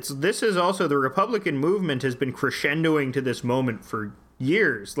 but this is also, the Republican movement has been crescendoing to this moment for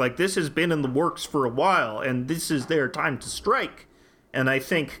years. This has been in the works for a while, and this is their time to strike. And I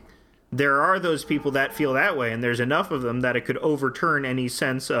think there are those people that feel that way, and there's enough of them that it could overturn any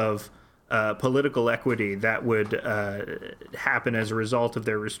sense of political equity that would happen as a result of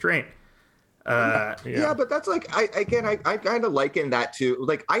their restraint. Yeah, but that's I kind of liken that to,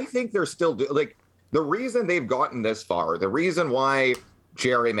 I think they're still the reason they've gotten this far, the reason why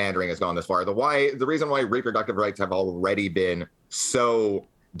gerrymandering has gone this far, the reason why reproductive rights have already been so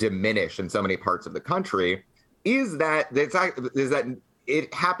diminished in so many parts of the country is that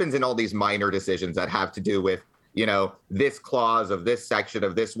it happens in all these minor decisions that have to do with, this clause of this section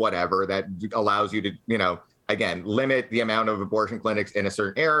of this whatever that allows you to, again, limit the amount of abortion clinics in a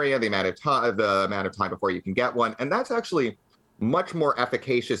certain area, the amount of time before you can get one. And that's actually much more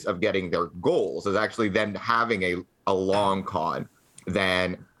efficacious of getting their goals, is actually then having a long con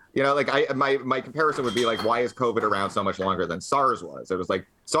than, my comparison would be why is COVID around so much longer than SARS was? It was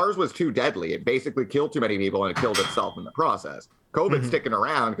SARS was too deadly. It basically killed too many people and it killed itself in the process. COVID's sticking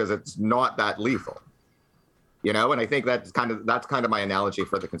around because it's not that lethal. And I think that's kind of my analogy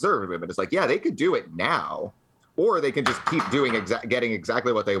for the conservative movement. It's they could do it now, or they can just keep doing getting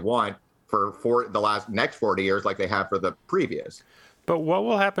exactly what they want for the next 40 years like they have for the previous. But what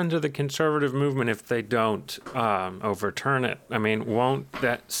will happen to the conservative movement if they don't overturn it? I mean, won't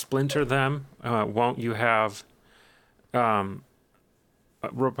that splinter them? Won't you have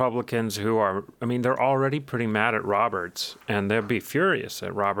Republicans who are, they're already pretty mad at Roberts, and they'll be furious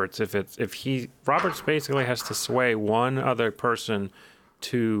at Roberts Roberts basically has to sway one other person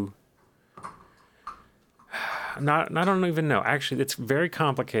to I don't even know. Actually, it's very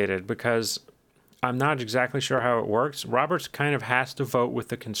complicated because I'm not exactly sure how it works. Roberts kind of has to vote with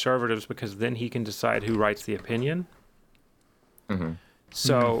the conservatives because then he can decide who writes the opinion. Mm-hmm.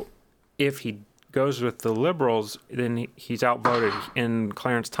 So if he goes with the liberals, then he's outvoted, and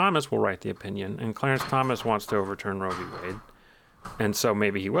Clarence Thomas will write the opinion, and Clarence Thomas wants to overturn Roe v. Wade, and so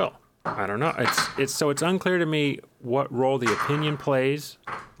maybe he will. I don't know. It's unclear to me what role the opinion plays.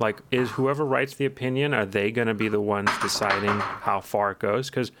 Like, is whoever writes the opinion, are they going to be the ones deciding how far it goes?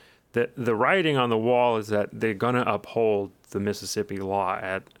 Because the writing on the wall is that they're going to uphold the Mississippi law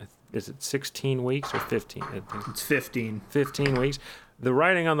at, is it 16 weeks or 15? I think it's 15. 15 weeks. The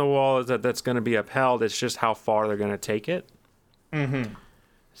writing on the wall is that that's going to be upheld. It's just how far they're going to take it. Mm-hmm.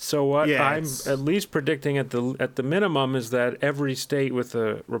 So what I'm at least predicting at the minimum is that every state with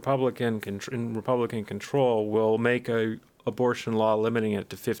a Republican control will make a abortion law limiting it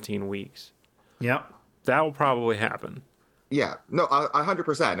to 15 weeks. Yep. That will probably happen. Yeah, no,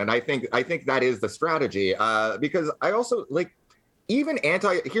 100%. And I think that is the strategy because I also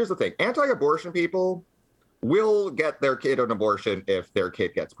here's the thing, anti-abortion people will get their kid an abortion if their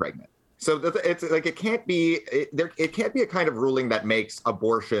kid gets pregnant. So it's like it can't be a kind of ruling that makes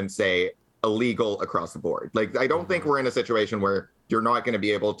abortion, say, illegal across the board. Like, I don't think we're in a situation where you're not going to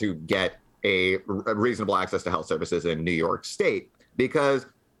be able to get a reasonable access to health services in New York State because,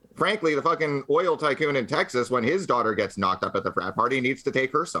 frankly, the fucking oil tycoon in Texas, when his daughter gets knocked up at the frat party, needs to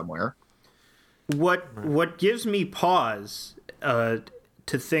take her somewhere. What gives me pause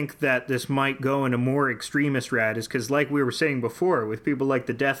to think that this might go in a more extremist route is because, like we were saying before, with people like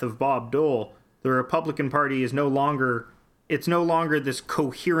the death of Bob Dole, the Republican Party is no longer this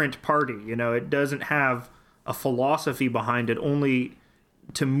coherent party. You know, it doesn't have a philosophy behind it, only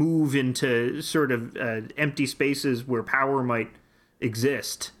to move into sort of empty spaces where power might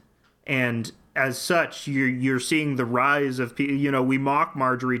exist. And as such, you're seeing the rise of people. You know, we mock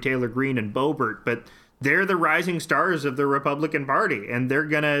Marjorie Taylor Greene and Boebert, but they're the rising stars of the Republican Party, and they're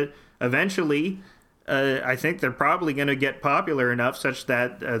going to eventually, I think they're probably going to get popular enough such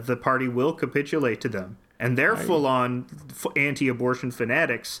that the party will capitulate to them. And they're full-on anti-abortion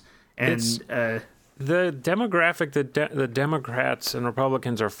fanatics. And the demographic that the Democrats and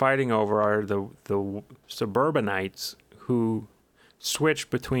Republicans are fighting over are the suburbanites who switch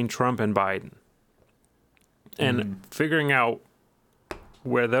between Trump and Biden. And figuring out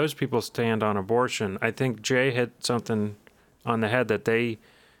where those people stand on abortion, I think Jay hit something on the head that they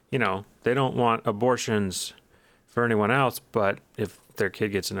don't want abortions for anyone else, but if their kid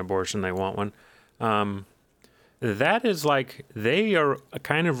gets an abortion, they want one. That is like, they are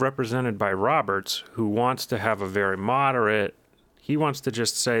kind of represented by Roberts, who wants to have a very moderate, he wants to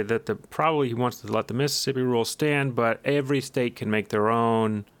just say that he wants to let the Mississippi rule stand, but every state can make their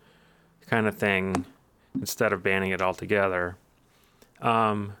own kind of thing instead of banning it altogether.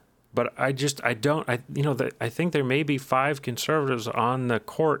 But I think there may be 5 conservatives on the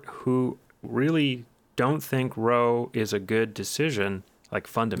court who really don't think Roe is a good decision, like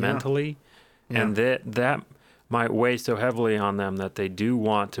fundamentally, and that might weigh so heavily on them that they do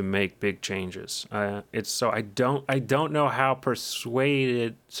want to make big changes. I don't know how persuadable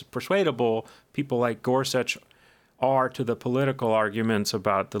people like Gorsuch are to the political arguments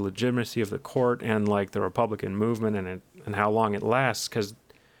about the legitimacy of the court and like the Republican movement and how long it lasts, because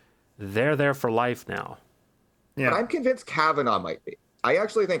they're there for life now. Yeah, but I'm convinced Kavanaugh might be. I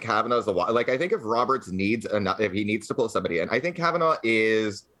actually think Kavanaugh's the one. Like, I think if Roberts needs if he needs to pull somebody in, I think Kavanaugh he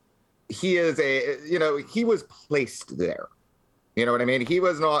was placed there. You know what I mean? He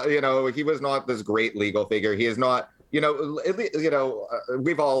was not this great legal figure. He is not,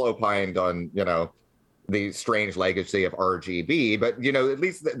 we've all opined on, the strange legacy of RGB, but at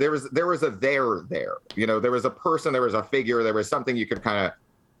least there was a there. There was a person, there was a figure, there was something you could kind of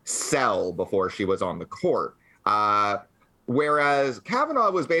sell before she was on the court. Whereas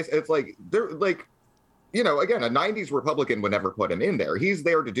Kavanaugh was again, a 90s Republican would never put him in there. He's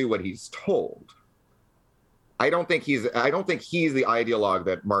there to do what he's told. I don't think he's the ideologue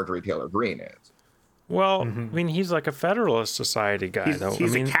that Marjorie Taylor Greene is. Well, I mean, he's like a Federalist Society guy, though.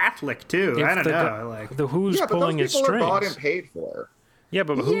 He's a Catholic too. I don't know. Who's pulling his strings? Yeah, but those people are bought and paid for. Yeah,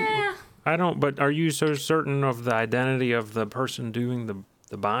 but who? Yeah. I don't. But are you so certain of the identity of the person doing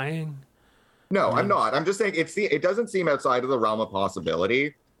the buying? No, I'm not. I'm just saying it doesn't seem outside of the realm of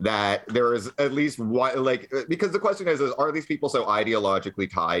possibility that there is at least one, because the question is are these people so ideologically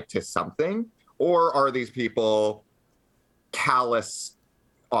tied to something, or are these people callous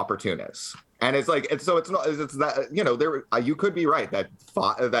opportunists? And it's that you could be right that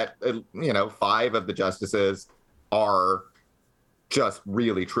 5 of the justices are just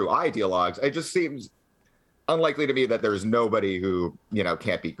really true ideologues. It just seems unlikely to me that there's nobody who,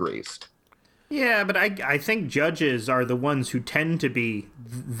 can't be greased. Yeah, but I think judges are the ones who tend to be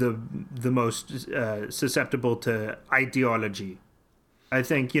the most susceptible to ideology. I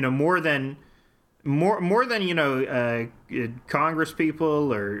think, more than Congress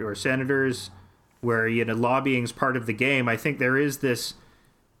people or senators, where lobbying's part of the game. I think there is this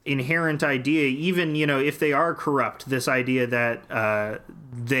inherent idea, even if they are corrupt, this idea that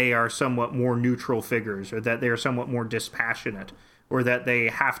they are somewhat more neutral figures, or that they are somewhat more dispassionate, or that they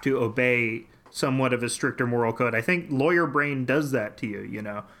have to obey somewhat of a stricter moral code. I think lawyer brain does that to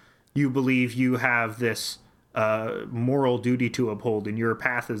you. You believe you have this moral duty to uphold, and your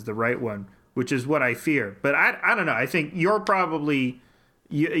path is the right one, which is what I fear. But I don't know. I think you're probably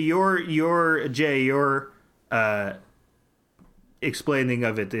your explaining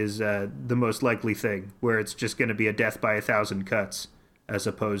of it is the most likely thing, where it's just going to be a death by 1,000 cuts, as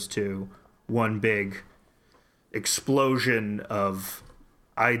opposed to one big explosion of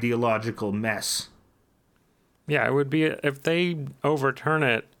ideological mess. Yeah, it would be, if they overturn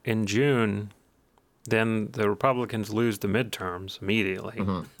it in June, then the Republicans lose the midterms immediately.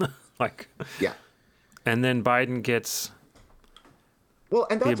 Mm-hmm. Yeah. And then Biden gets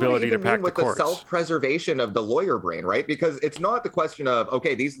and that's the ability what I even to pack mean with the courts. The self-preservation of the lawyer brain, right? Because it's not the question of,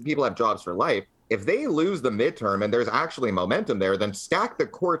 okay, these people have jobs for life. If they lose the midterm and there's actually momentum there, then stack the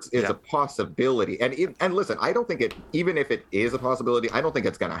courts is a possibility. And listen, I don't think even if it is a possibility, I don't think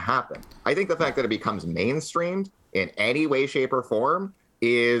it's going to happen. I think the fact that it becomes mainstreamed in any way, shape, or form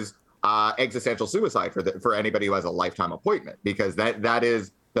is existential suicide for anybody who has a lifetime appointment, because that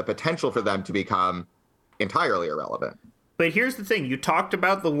is the potential for them to become entirely irrelevant. But here's the thing. You talked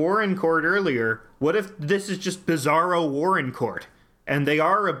about the Warren Court earlier. What if this is just bizarro Warren Court? And they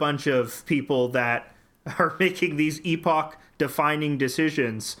are a bunch of people that are making these epoch-defining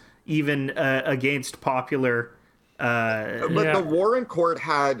decisions, even against popular... The Warren Court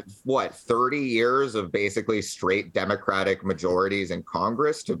had, 30 years of basically straight Democratic majorities in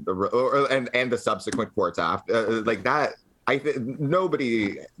Congress, and the subsequent courts after. That,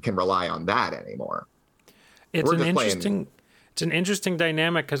 nobody can rely on that anymore. It's an interesting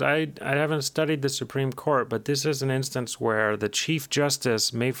dynamic, because I haven't studied the Supreme Court, but this is an instance where the Chief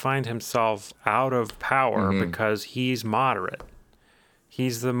Justice may find himself out of power because he's moderate.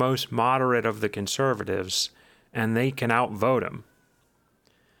 He's the most moderate of the conservatives, and they can outvote him.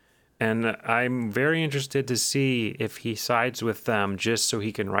 And I'm very interested to see if he sides with them just so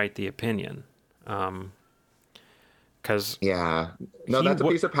he can write the opinion. That's a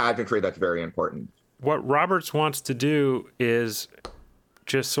piece of pageantry that's very important. What Roberts wants to do is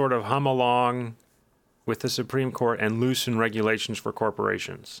just sort of hum along with the Supreme Court and loosen regulations for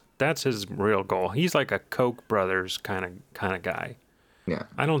corporations. That's his real goal. He's like a Koch brothers kind of guy. Yeah.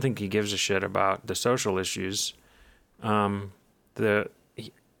 I don't think he gives a shit about the social issues. I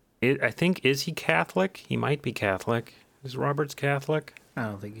think, is he Catholic? He might be Catholic. Is Roberts Catholic? I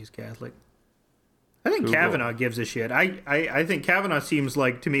don't think he's Catholic. I think Kavanaugh gives a shit. I think Kavanaugh seems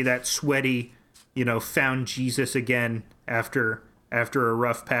like, to me, that sweaty, found Jesus again after a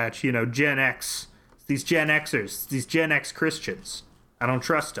rough patch. Gen X, these Gen Xers, these Gen X Christians. I don't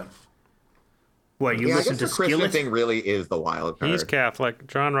trust them. What, you listen to the Christian thing really is the wild card. He's Catholic.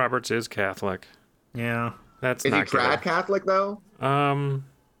 John Roberts is Catholic. Yeah. Is he trad Catholic though?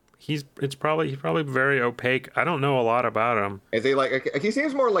 He's probably very opaque. I don't know a lot about him. Is he he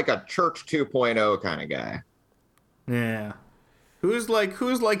seems more like a Church 2.0 kind of guy. Yeah. Who's like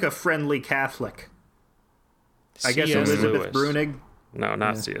a friendly Catholic? I guess C.S. Elizabeth Lewis. Brunig. No,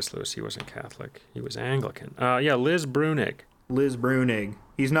 not C.S. Lewis. He wasn't Catholic. He was Anglican. Liz Brunig. Liz Brunig.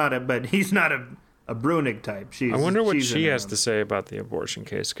 He's not a Brunig type. I wonder what she has to say about the abortion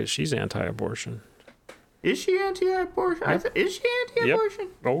case, because she's anti-abortion. Is she anti-abortion? Is she anti-abortion?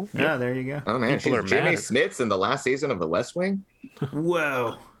 Yep. Oh, yep. Yeah, there you go. Oh man, she's Jimmy Smits in the last season of The West Wing.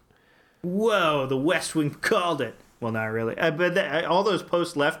 Whoa, the West Wing called it. Well, not really. But all those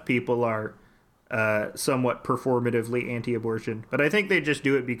post-left people are somewhat performatively anti-abortion. But I think they just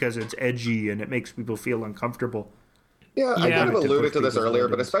do it because it's edgy and it makes people feel uncomfortable. Yeah, I kind of alluded to this earlier,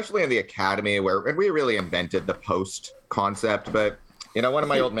 but especially in the academy, and we really invented the post concept. But, one of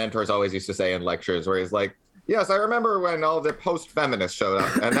my old mentors always used to say in lectures where he's like, yes, I remember when all the post-feminists showed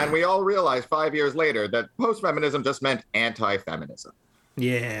up. And then we all realized 5 years later that post-feminism just meant anti-feminism.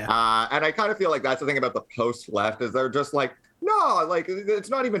 Yeah. And I kind of feel like that's the thing about the post-left is they're just like, no, it's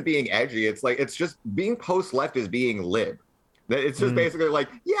not even being edgy. It's just being post-left is being lib. It's just basically like,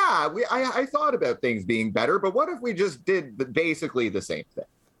 yeah, I thought about things being better, but what if we just did basically the same thing?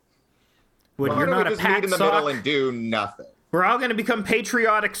 When you're not a just Pat meet in the middle and do nothing. We're all going to become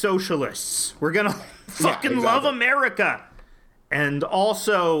patriotic socialists. We're going to fucking love America. And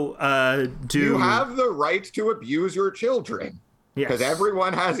also You have the right to abuse your children. Yes. Because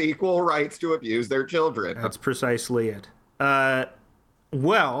everyone has equal rights to abuse their children. That's precisely it.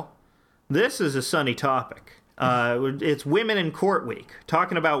 Well, this is a sunny topic. It's Women in Court Week.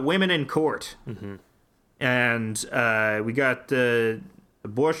 Talking about women in court. Mm-hmm. And we got the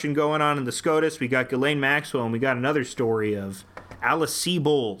abortion going on in the SCOTUS. We got Ghislaine Maxwell, and we got another story of Alice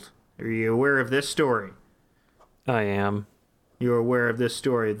Sebold. Are you aware of this story? I am. You're aware of this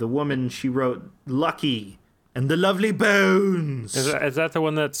story. The woman, she wrote Lucky and the Lovely Bones. Is that the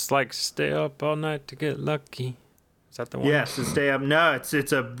one that's like, stay up all night to get lucky? Is that the one? Yes, to stay up. No, it's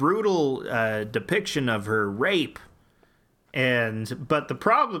a brutal depiction of her rape. But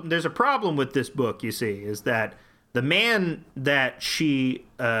there's a problem with this book, you see, is that the man that she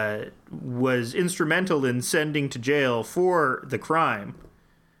was instrumental in sending to jail for the crime,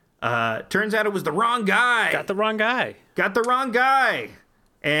 turns out it was the wrong guy. Got the wrong guy.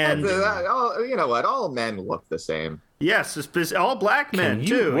 And you know what? All men look the same. Yes, all black men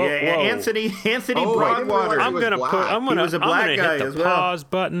too. Whoa. Anthony Broadwater. I'm gonna was a black guy hit as the well. pause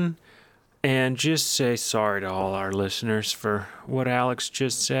button and just say sorry to all our listeners for what Alex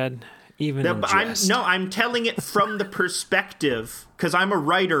just said. I'm telling it from the perspective, because I'm a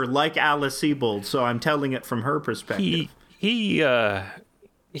writer like Alice Sebold, so I'm telling it from her perspective. He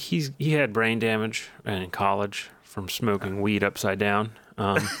had brain damage in college from smoking weed upside down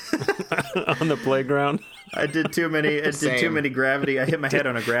on the playground. I did too many gravity. I hit my head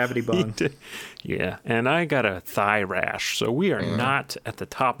on a gravity bong. Yeah, and I got a thigh rash, so we are not at the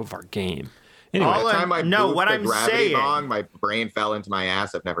top of our game. Anyway, what I'm saying, my brain fell into my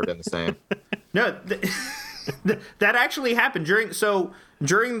ass. I've never been the same. No, that actually happened during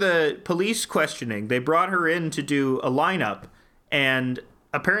the police questioning. They brought her in to do a lineup, and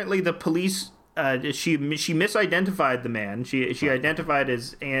apparently the police she misidentified the man. She identified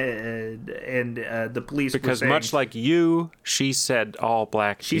as and the police because were saying, much like you, she said all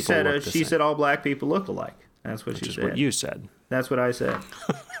black people. She said all black people look alike. That's what she said. Which is what you said. That's what I said.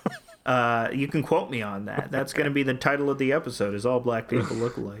 You can quote me on that. That's going to be the title of the episode: is all black people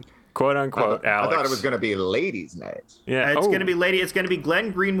look alike. Quote unquote, Alex. I thought it was going to be ladies' night. Yeah, it's going to be It's going to be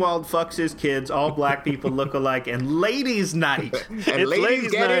Glenn Greenwald fucks his kids. All black people look alike, and ladies' night. And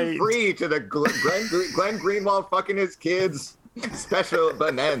ladies getting free to the Glenn Greenwald fucking his kids special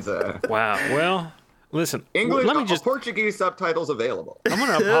bonanza. Wow. Well, listen. English, Portuguese subtitles available. I'm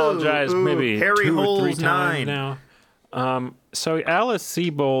going to apologize maybe Harry 2 or 3 Holes times 9. now. So Alice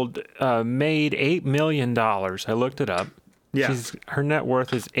Sebold made $8 million. I looked it up. Yeah. Her net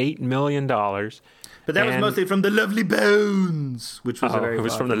worth is $8 million. But that was mostly from The Lovely Bones, which was it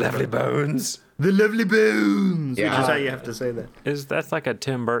was from The Lovely Bones. The Lovely Bones, yeah. Which is how you have to say that. That's like a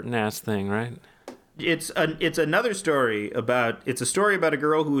Tim Burton-ass thing, right? It's another story about a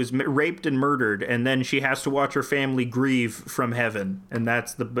girl who is raped and murdered, and then she has to watch her family grieve from heaven,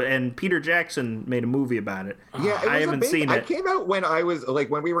 and Peter Jackson made a movie about it. Yeah, I haven't seen it. It came out when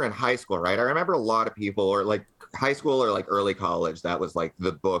when we were in high school, right? I remember a lot of people, or like high school or like early college, that was like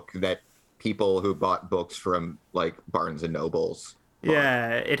the book that people who bought books from like Barnes and Nobles. Yeah,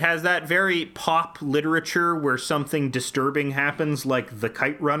 it has that very pop literature where something disturbing happens, like The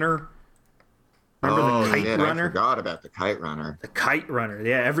Kite Runner. Remember The Kite Runner? I forgot about The Kite Runner. The Kite Runner.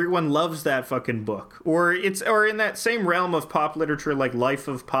 Yeah, everyone loves that fucking book. Or in that same realm of pop literature like Life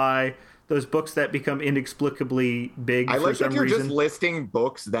of Pi, those books that become inexplicably big for some reason. I like that you're just listing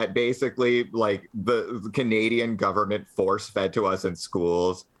books that basically like the Canadian government force fed to us in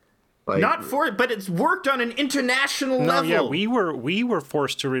schools. Like, but it's worked on an international level. Yeah, we were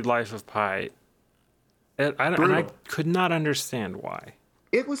forced to read Life of Pi. And I could not understand why.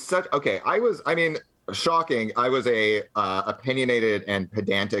 It was shocking. I was a opinionated and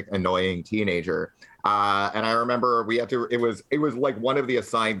pedantic, annoying teenager. And I remember it was like one of the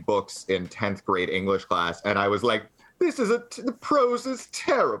assigned books in 10th grade English class. And I was like, the prose is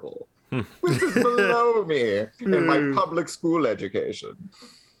terrible. This is below me in my public school education.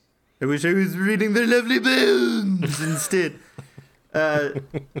 I wish I was reading The Lovely Bones instead.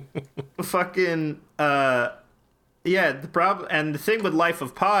 Yeah, the problem and the thing with Life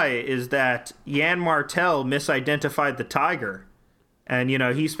of Pi is that Yann Martel misidentified the tiger, and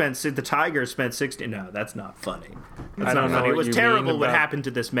the tiger spent 60. No, that's not funny. I don't know. It was terrible what happened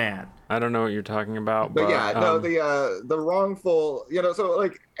to this man. I don't know what you're talking about. But the wrongful. So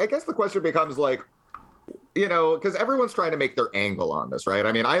like I guess the question becomes like, because everyone's trying to make their angle on this, right?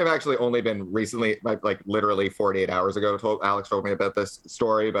 I mean, I have actually only been recently, like literally 48 hours ago, Alex told me about this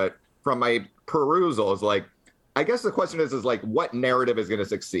story, but from my perusals, like, I guess the question is like, what narrative is going to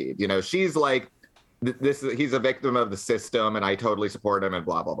succeed? You know, she's like, he's a victim of the system and I totally support him and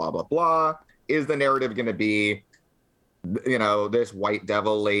blah, blah, blah, blah, blah. Is the narrative going to be, you know, this white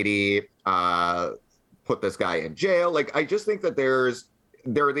devil lady put this guy in jail? Like, I just think that the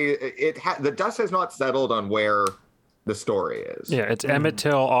dust has not settled on where the story is. Yeah, it's Emmett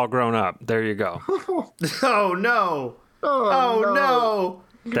Till all grown up. There you go. Oh, no. Oh, no.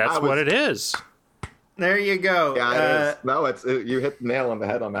 That's what it is. There you go. Yeah, it is. No, you hit the nail on the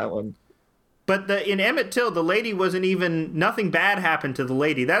head on that one. But in Emmett Till, the lady wasn't even, nothing bad happened to the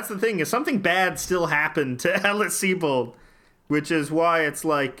lady. That's the thing, is something bad still happened to Alice Sebold, which is why it's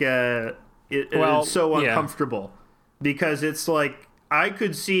like, it's so uncomfortable. Because it's like, I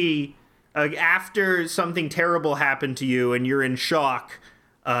could see, after something terrible happened to you and you're in shock,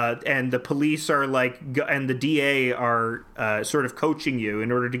 and the police are like, and the DA are sort of coaching you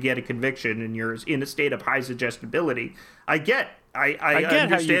in order to get a conviction, and you're in a state of high suggestibility. I get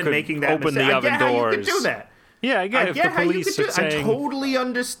understand how you could making that open the oven doors. How you could do that. Yeah, I get if the police are saying, I totally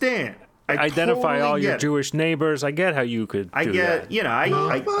understand. Identify all your Jewish neighbors. I get how you could do that. You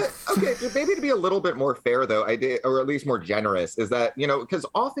know, but okay, maybe to be a little bit more fair, though, or at least more generous, is that, you know, because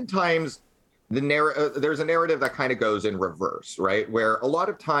oftentimes there's a narrative that kind of goes in reverse, right? Where a lot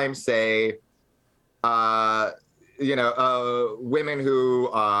of times, say, you know, women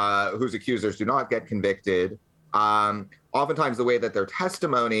whose accusers do not get convicted, oftentimes the way that their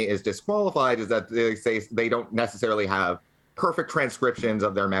testimony is disqualified is that they say they don't necessarily have perfect transcriptions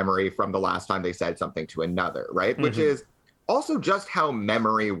of their memory from the last time they said something to another, right? Mm-hmm. Which is also just how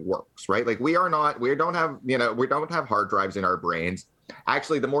memory works, right? Like we don't have hard drives in our brains.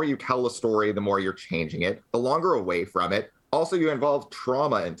 Actually, the more you tell a story, the more you're changing it, the longer away from it. Also, you involve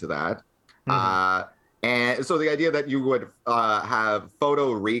trauma into that. Mm-hmm. And so the idea that you would have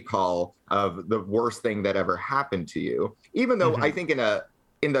photo recall of the worst thing that ever happened to you, even though I think in a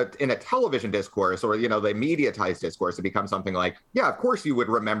television discourse, or, you know, the mediatized discourse, it becomes something like, yeah, of course you would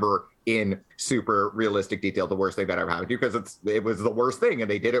remember in super realistic detail the worst thing that ever happened to you, because it was the worst thing,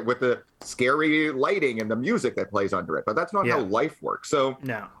 and they did it with the scary lighting and the music that plays under it. But that's not how life works. So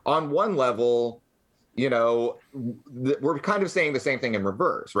on one level, you know, we're kind of saying the same thing in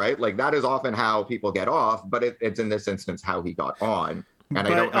reverse, right? Like that is often how people get off, but it's in this instance how he got on. And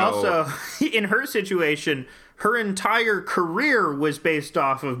but I don't know. Also, in her situation, her entire career was based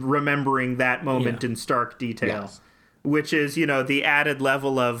off of remembering that moment in stark detail, which is, you know, the added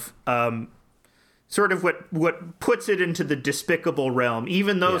level of sort of what puts it into the despicable realm,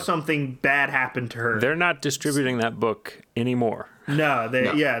 even though something bad happened to her. They're not distributing that book anymore. No, they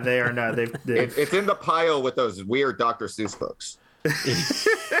are not. It's in the pile with those weird Dr. Seuss books.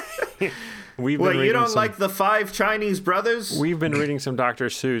 You don't like the 5 Chinese brothers? We've been reading some Dr.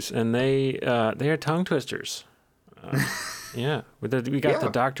 Seuss, and they are tongue twisters. We got the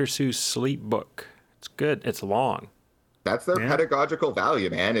Dr. Seuss sleep book. It's good. It's long. That's their pedagogical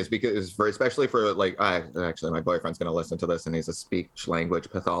value, man. Especially for like, actually, my boyfriend's going to listen to this, and he's a speech language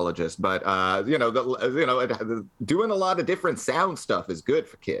pathologist. But doing a lot of different sound stuff is good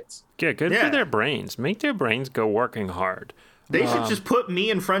for kids. Yeah, good for their brains. Make their brains go working hard. They should just put me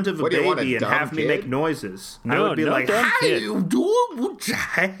in front of a baby and have me make noises. I would be like, "How you do?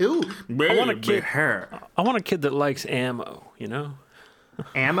 I want a kid that likes ammo. You know,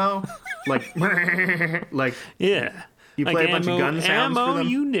 ammo, like yeah. You play a bunch of gun sounds for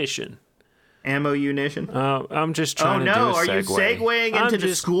them? Ammo munition? I'm just trying to do a segue. Are you segueing into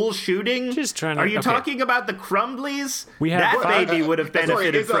the school shooting? Just trying to... Are you talking about the Crumblies? That baby would have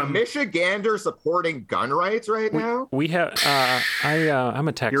benefited from... Is a Michigander supporting gun rights right now? We have... I'm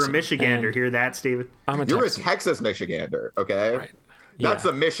a Texan. You're a Michigander. Hear that, Steven? You're a Texas Michigander, okay? Right. That's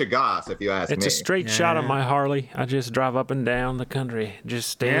a Michigas, if you ask me. It's a straight shot on my Harley. I just drive up and down the country, just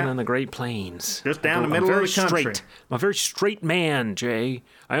staying in the Great Plains. Just down the middle of the country. I'm a very straight man, Jay.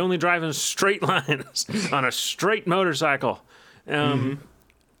 I only drive in straight lines on a straight motorcycle.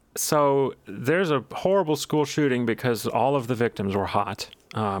 So there's a horrible school shooting because all of the victims were hot.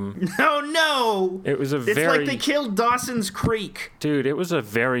 Oh, no! It's like they killed Dawson's Creek. Dude, it was a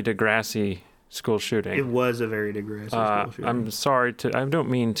very Degrassi school shooting. It was a very Degrassi school shooting. I'm sorry I don't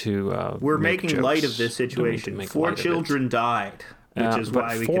mean to. We're making light of this situation. 4 children died, which is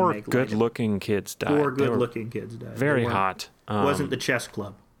why we can make light of it. 4 good-looking kids died. 4 good-looking kids died. Very hot. Wasn't the chess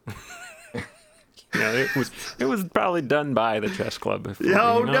club. Yeah, it was probably done by the chess club.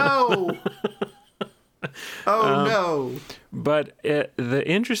 No! Oh no! But the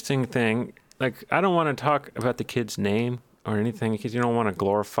interesting thing, like, I don't want to talk about the kid's name or anything, because you don't want to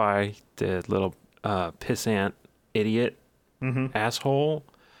glorify the little pissant idiot asshole.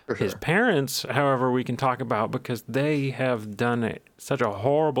 For sure. His parents, however, we can talk about because they have done such a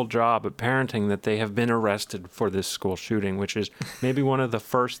horrible job at parenting that they have been arrested for this school shooting, which is maybe one of the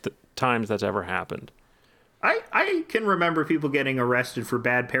first times that's ever happened. I can remember people getting arrested for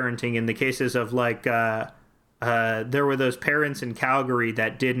bad parenting in the cases of like there were those parents in Calgary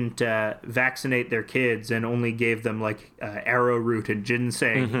that didn't vaccinate their kids and only gave them like arrowroot and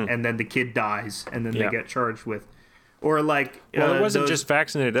ginseng, and then the kid dies, and then they get charged with, or like well, it wasn't just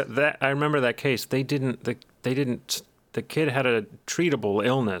vaccinated. That I remember that case. They didn't. The kid had a treatable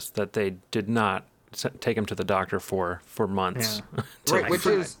illness that they did not take him to the doctor for months. Yeah. Right, which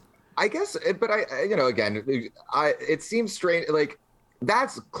is, I guess, but again, it seems strange. Like,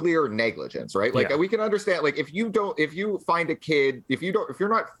 that's clear negligence, right? Like, we can understand, like, if you find a kid, if you're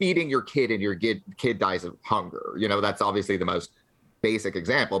not feeding your kid and your kid dies of hunger, that's obviously the most basic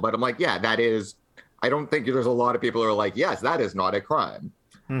example. But I'm like, yeah, that is, I don't think there's a lot of people who are like, yes, that is not a crime.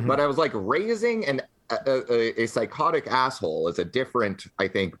 But I was like, raising a psychotic asshole is a different, I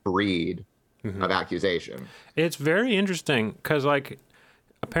think, breed of accusation. It's very interesting because, like,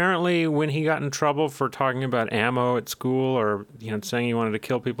 apparently when he got in trouble for talking about ammo at school or, saying he wanted to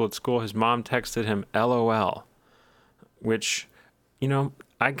kill people at school, his mom texted him LOL, which,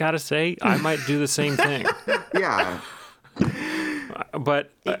 I gotta say, I might do the same thing. Yeah.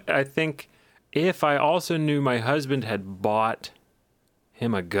 But I think if I also knew my husband had bought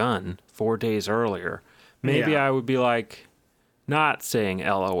him a gun 4 days earlier, maybe I would be like, not saying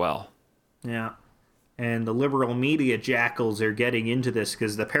LOL. Yeah. And the liberal media jackals are getting into this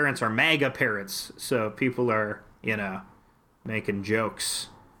because the parents are MAGA parents. So people are, making jokes.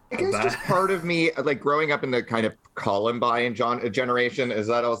 I guess just part of me, like, growing up in the kind of Columbine generation, is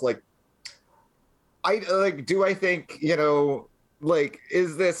that I was like, do I think,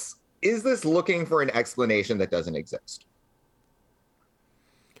 is this looking for an explanation that doesn't exist?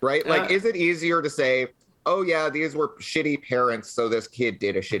 Right? Like, is it easier to say, oh, yeah, these were shitty parents, so this kid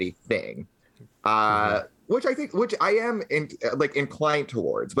did a shitty thing? Which I am inclined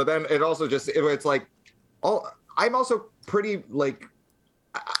towards, but then it also it's like, I'm also pretty like,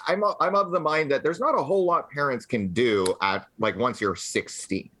 I'm of the mind that there's not a whole lot parents can do at like once you're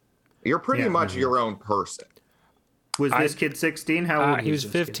 16. You're pretty much your own person. Was this kid 16? How old he was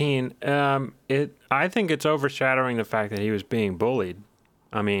 15. I think it's overshadowing the fact that he was being bullied.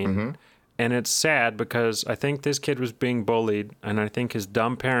 I mean, and it's sad because I think this kid was being bullied, and I think his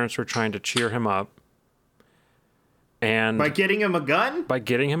dumb parents were trying to cheer him up. And by getting him a gun? By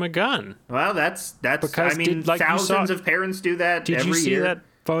getting him a gun. Well, that's because thousands of parents do that every year. Did you see that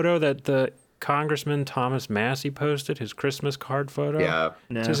photo that the Congressman Thomas Massie posted, his Christmas card photo? Yeah.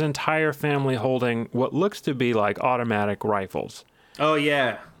 No. It's his entire family holding what looks to be like automatic rifles. Oh,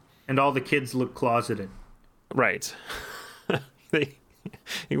 yeah. And all the kids look closeted. Right.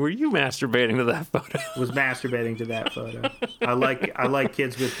 Were you masturbating to that photo? Was masturbating to that photo. I like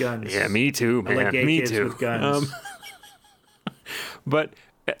kids with guns. Yeah, me too, man. I like gay me kids too. with guns. But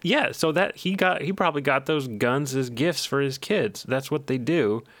yeah, so that he probably got those guns as gifts for his kids. That's what they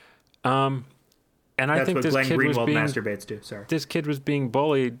do. And I think this kid was being masturbates to. Sorry, this kid was being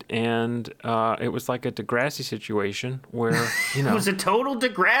bullied, and it was like a Degrassi situation where it was a total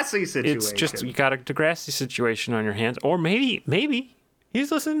Degrassi situation. It's just you got a Degrassi situation on your hands, or maybe. He's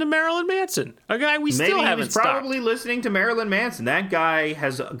listening to Marilyn Manson, a guy we still haven't stopped. Maybe he's probably listening to Marilyn Manson. That guy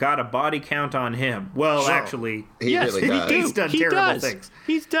has got a body count on him. Well, actually, he really does. He's done terrible things.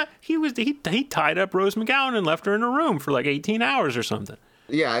 He tied up Rose McGowan and left her in a room for like 18 hours or something.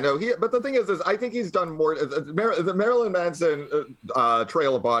 Yeah, I know. But the thing is I think he's done more. The Marilyn Manson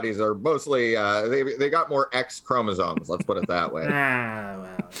trail of bodies are mostly they got more X chromosomes. Let's put it that way.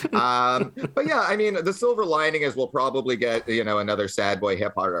 But yeah, I mean, the silver lining is we'll probably get another sad boy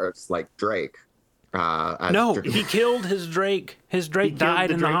hip hop artist like Drake. He killed his Drake. His Drake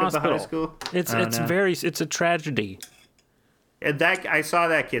died in the hospital. It's a tragedy. And I saw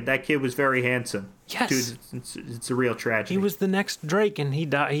that kid. That kid was very handsome. Yes, dude, it's a real tragedy. He was the next Drake, and he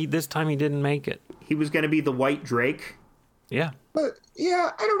died. This time he didn't make it. He was going to be the white Drake. Yeah. But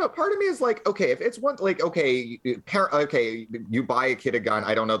yeah, I don't know. Part of me is like, okay, if it's one like, okay, you buy a kid a gun.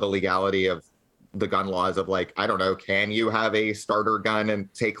 I don't know the legality of the gun laws of like, I don't know, can you have a starter gun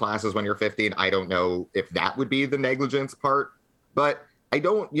and take classes when you're 15? I don't know if that would be the negligence part, but I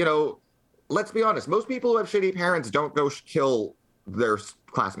don't, let's be honest. Most people who have shitty parents don't go kill their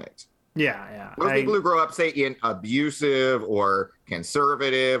classmates. Yeah. Most people who grow up, say, in abusive or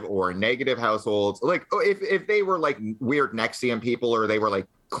conservative or negative households, like if they were like weird NXIVM people or they were like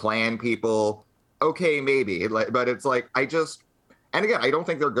Klan people, okay, maybe. But it's like, and again, I don't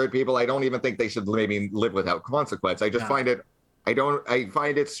think they're good people. I don't even think they should maybe live without consequence. I just find it I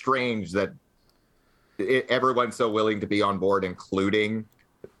find it strange that everyone's so willing to be on board, including,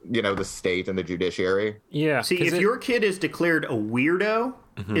 the state and the judiciary. Yeah. See, if your kid is declared a weirdo,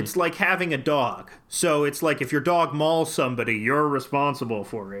 it's like having a dog. So it's like if your dog mauls somebody, you're responsible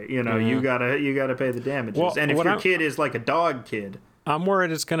for it. You gotta pay the damages. Well, and if your kid is like a dog kid, I'm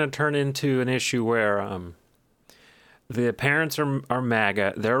worried it's going to turn into an issue where the parents are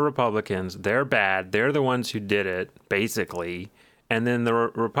MAGA, they're Republicans, they're bad, they're the ones who did it, basically. And then the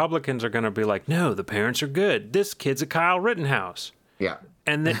Republicans are going to be like, no, the parents are good. This kid's a Kyle Rittenhouse. Yeah.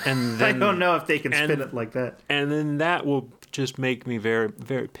 And then I don't know if they can spin it like that. And then that will just make me very,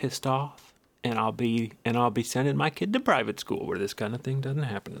 very pissed off. And I'll be sending my kid to private school where this kind of thing doesn't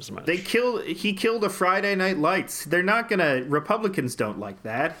happen as much. He killed a Friday Night Lights. They're not gonna. Republicans don't like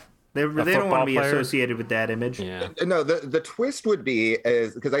that. They don't want to be associated with that image. Yeah. No, the twist would be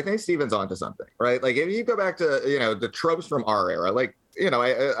because I think Steven's onto something, right? Like if you go back to the tropes from our era, like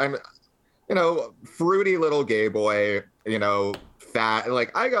I'm fruity little gay boy, fat,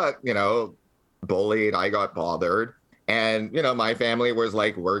 like I got bullied, I got bothered, and my family was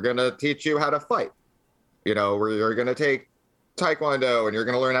like, we're gonna teach you how to fight, you're gonna take taekwondo and you're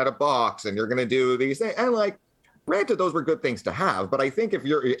gonna learn how to box and you're gonna do these things, and like. Granted, those were good things to have, but I think if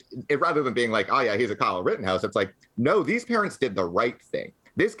rather than being like, oh yeah, he's a Kyle Rittenhouse, it's like, no, these parents did the right thing.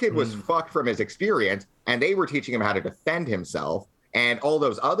 This kid was fucked from his experience, and they were teaching him how to defend himself, and all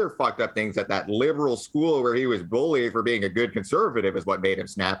those other fucked up things at that liberal school where he was bullied for being a good conservative is what made him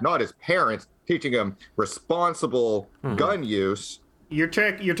snap, not his parents teaching him responsible gun use. You're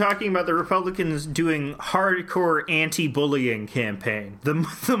talking about the Republicans doing hardcore anti-bullying campaign.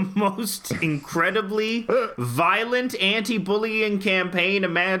 The most incredibly violent anti-bullying campaign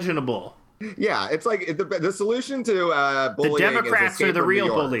imaginable. Yeah, it's like the solution to bullying. The Democrats are the real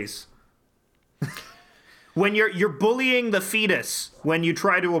bullies. When you're bullying the fetus when you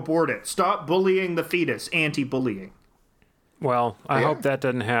try to abort it. Stop bullying the fetus. Anti-bullying. Well, I hope that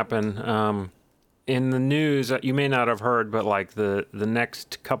doesn't happen. In the news, you may not have heard, but like the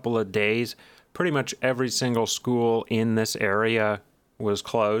next couple of days, pretty much every single school in this area was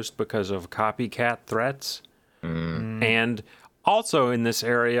closed because of copycat threats. And also in this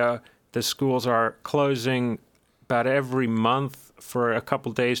area, the schools are closing about every month for a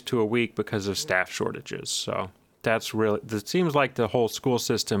couple days to a week because of staff shortages. So it seems like the whole school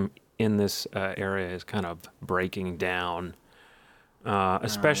system in this area is kind of breaking down.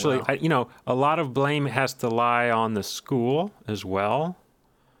 Especially, a lot of blame has to lie on the school as well,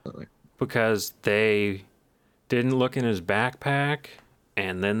 because they didn't look in his backpack,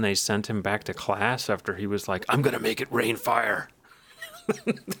 and then they sent him back to class after he was like, I'm going to make it rain fire.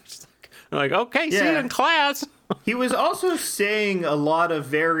 Like, okay, see you in class. He was also saying a lot of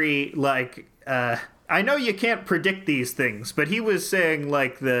very, I know you can't predict these things, but he was saying,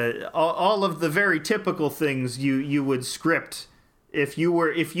 like, all of the very typical things you would script if you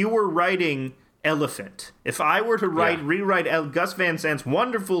were writing Elephant. If I were to rewrite Gus Van Sant's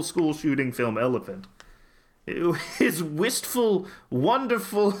wonderful school shooting film Elephant, his wistful,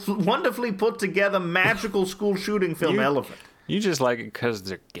 wonderfully put together magical school shooting film Elephant. You just like it because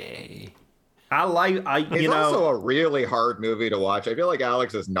they're gay. It's also a really hard movie to watch. I feel like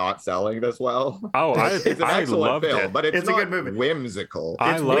Alex is not selling this well. Oh, it's an excellent film, it. But it's not a good movie. Whimsical.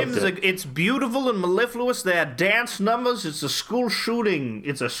 It's beautiful and mellifluous. They had dance numbers. It's a school shooting.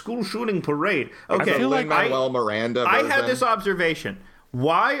 It's a school shooting parade. Okay, I feel like Lin-Manuel Miranda version. I had this observation.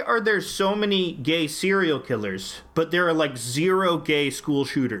 Why are there so many gay serial killers, but there are like 0 gay school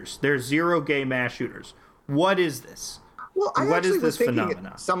shooters? There's 0 gay mass shooters. What is this? Well, what is this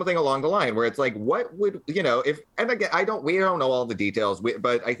phenomenon? Something along the line where it's like, what would if? And again, we don't know all the details,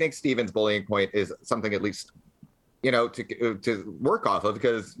 but I think Steven's bullying point is something at least, to work off of,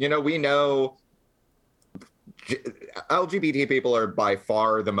 because we know LGBT people are by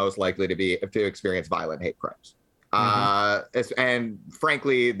far the most likely to experience violent hate crimes. And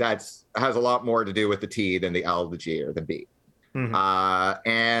frankly, has a lot more to do with the T than the L, the G, or the B.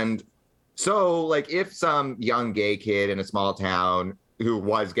 And so, like, if some young gay kid in a small town who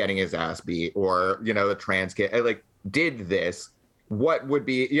was getting his ass beat, or a trans kid, like, did this, what would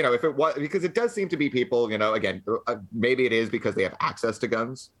be, if it was, because it does seem to be people, again, maybe it is because they have access to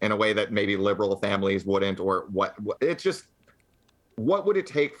guns in a way that maybe liberal families wouldn't, or what it's just, what would it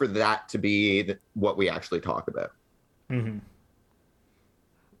take for that to be what we actually talk about? And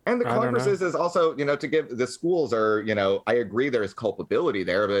the Congress is also, to give the schools are, I agree there's culpability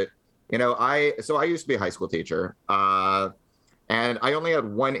there, but I used to be a high school teacher, and I only had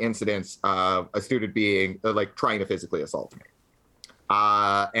one incidence of a student being trying to physically assault me.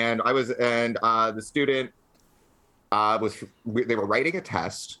 And the student they were writing a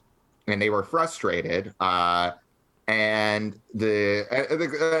test and they were frustrated. And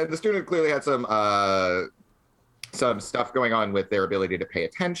the student clearly had some stuff going on with their ability to pay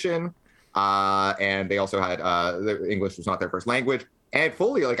attention. And they also had English was not their first language. And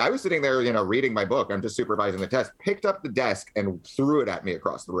fully, like, I was sitting there, reading my book. I'm just supervising the test, picked up the desk and threw it at me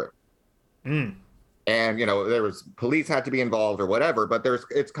across the room. Mm. And, there was police had to be involved or whatever. But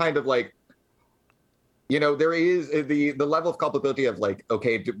it's kind of like, there is the level of culpability of like,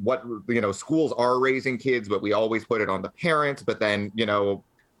 okay, what, schools are raising kids, but we always put it on the parents. But then,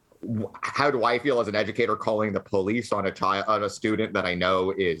 how do I feel as an educator calling the police on a student that I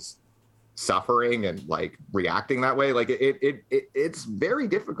know is suffering and like reacting that way? Like it's very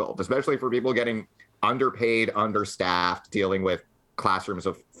difficult, especially for people getting underpaid, understaffed, dealing with classrooms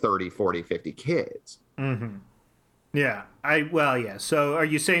of 30, 40, 50 kids. Mm-hmm. Yeah. So are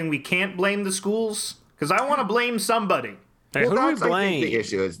you saying we can't blame the schools? Because I want to blame somebody. Hey, well, who do we blame? I think the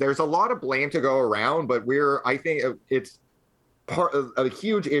issue is there's a lot of blame to go around, but I think it's part of a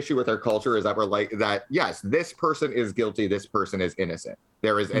huge issue with our culture is that we're like that. Yes, this person is guilty. This person is innocent.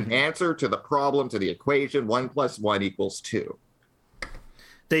 There is an answer to the problem, to the equation. 1 + 1 = 2.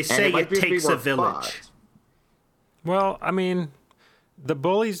 They say it takes a village. Well, I mean, the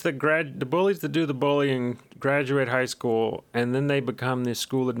bullies that do the bullying graduate high school, and then they become the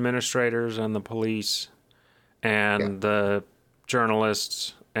school administrators and the police and the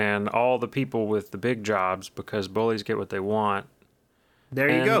journalists and all the people with the big jobs because bullies get what they want. There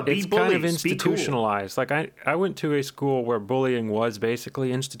you go. Be it's bullies. kind of institutionalized. Cool. Like I went to a school where bullying was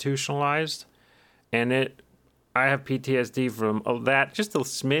basically institutionalized, and I have PTSD from that, just a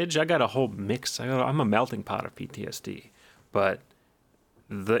smidge. I got a whole mix. I'm a melting pot of PTSD. But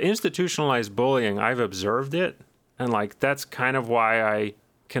the institutionalized bullying, I've observed it, and like that's kind of why I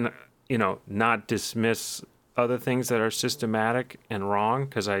can, not dismiss other things that are systematic and wrong,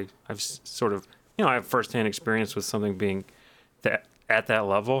 because I've sort of, I have firsthand experience with something being at that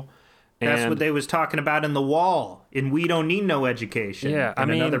level. That's what they was talking about in The Wall, in We Don't Need No Education. Yeah, I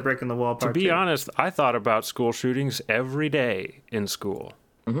mean, another brick in the wall part to be two. honest, I thought about school shootings every day in school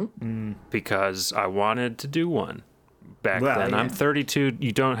because I wanted to do one back then. Yeah. I'm 32.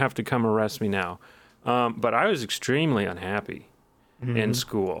 You don't have to come arrest me now. But I was extremely unhappy in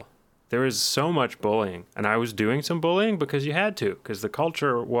school. There was so much bullying, and I was doing some bullying because you had to, because the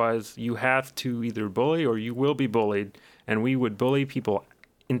culture was you have to either bully or you will be bullied, and we would bully people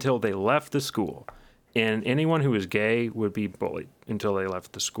until they left the school. And anyone who was gay would be bullied until they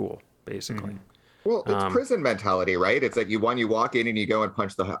left the school, basically. Well, it's prison mentality, right? It's like you walk in and you go and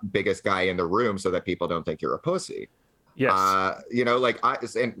punch the biggest guy in the room so that people don't think you're a pussy. Yes. In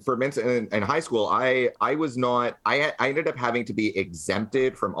high school, I ended up having to be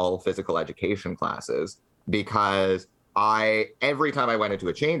exempted from all physical education classes because every time I went into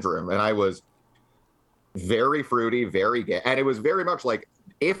a change room, and I was very fruity, very gay, and it was very much like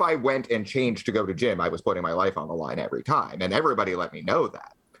if I went and changed to go to gym, I was putting my life on the line every time, and everybody let me know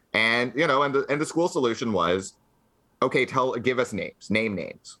that. And the school solution was, okay, give us names, name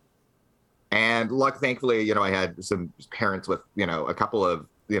names. And thankfully, I had some parents with, a couple of,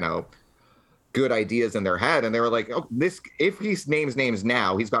 good ideas in their head. And they were like, oh, if he names names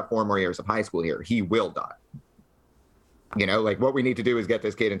now, he's got 4 more years of high school here. He will die. Like what we need to do is get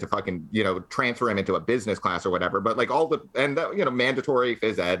this kid into fucking, transfer him into a business class or whatever. But like mandatory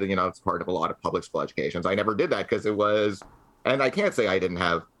phys ed, it's part of a lot of public school educations. I never did that because it was, and I can't say I didn't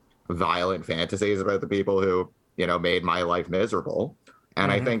have violent fantasies about the people who, made my life miserable. And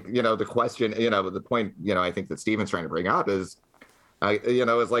I think, the question, the point, I think that Stephen's trying to bring up is,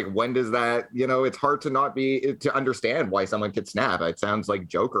 is like, when does that, it's hard to understand why someone could snap. It sounds like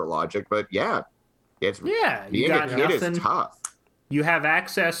Joker logic, but being a kid is tough. You have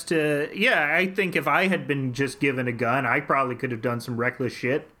access to, I think if I had been just given a gun, I probably could have done some reckless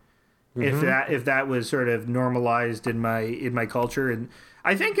shit if that was sort of normalized in my culture. And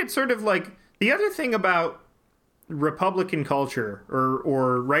I think it's sort of like the other thing about Republican culture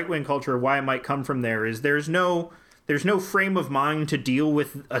or right-wing culture, why it might come from there, is there's no frame of mind to deal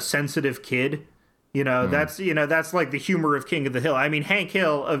with a sensitive kid. That's like the humor of King of the Hill. I mean, Hank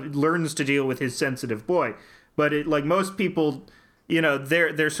Hill learns to deal with his sensitive boy, but like most people,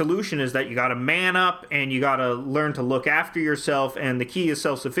 their solution is that you got to man up and you got to learn to look after yourself, and the key is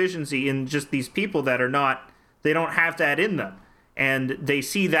self-sufficiency. And just these people that they don't have that in them. And they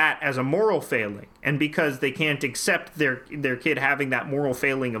see that as a moral failing. And because they can't accept their kid having that moral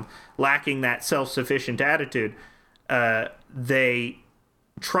failing of lacking that self-sufficient attitude, they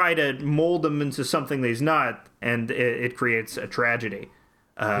try to mold them into something that he's not, and it creates a tragedy.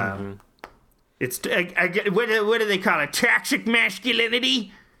 It's what do they call it? Toxic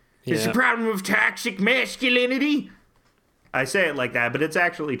masculinity? Yeah. It's a problem of toxic masculinity. I say it like that, but it's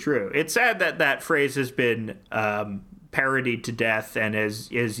actually true. It's sad that that phrase has been parodied to death and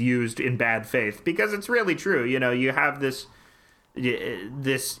is used in bad faith, because it's really true. You know, you have this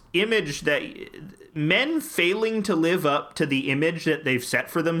image that men failing to live up to the image that they've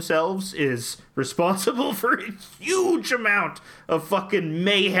set for themselves is responsible for a huge amount of fucking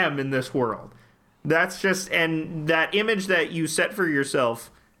mayhem in this world. That's just, and that image that you set for yourself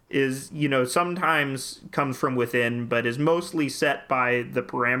is, you know, sometimes comes from within, but is mostly set by the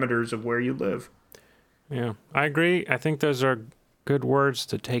parameters of where you live. Yeah, I agree. I think those are good words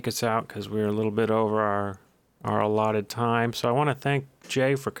to take us out, because we're a little bit over our allotted time. So I want to thank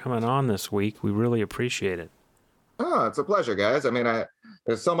Jay for coming on this week. We really appreciate it. Oh, it's a pleasure, guys. I mean,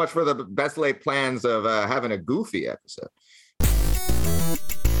 there's so much for the best laid plans of having a goofy episode.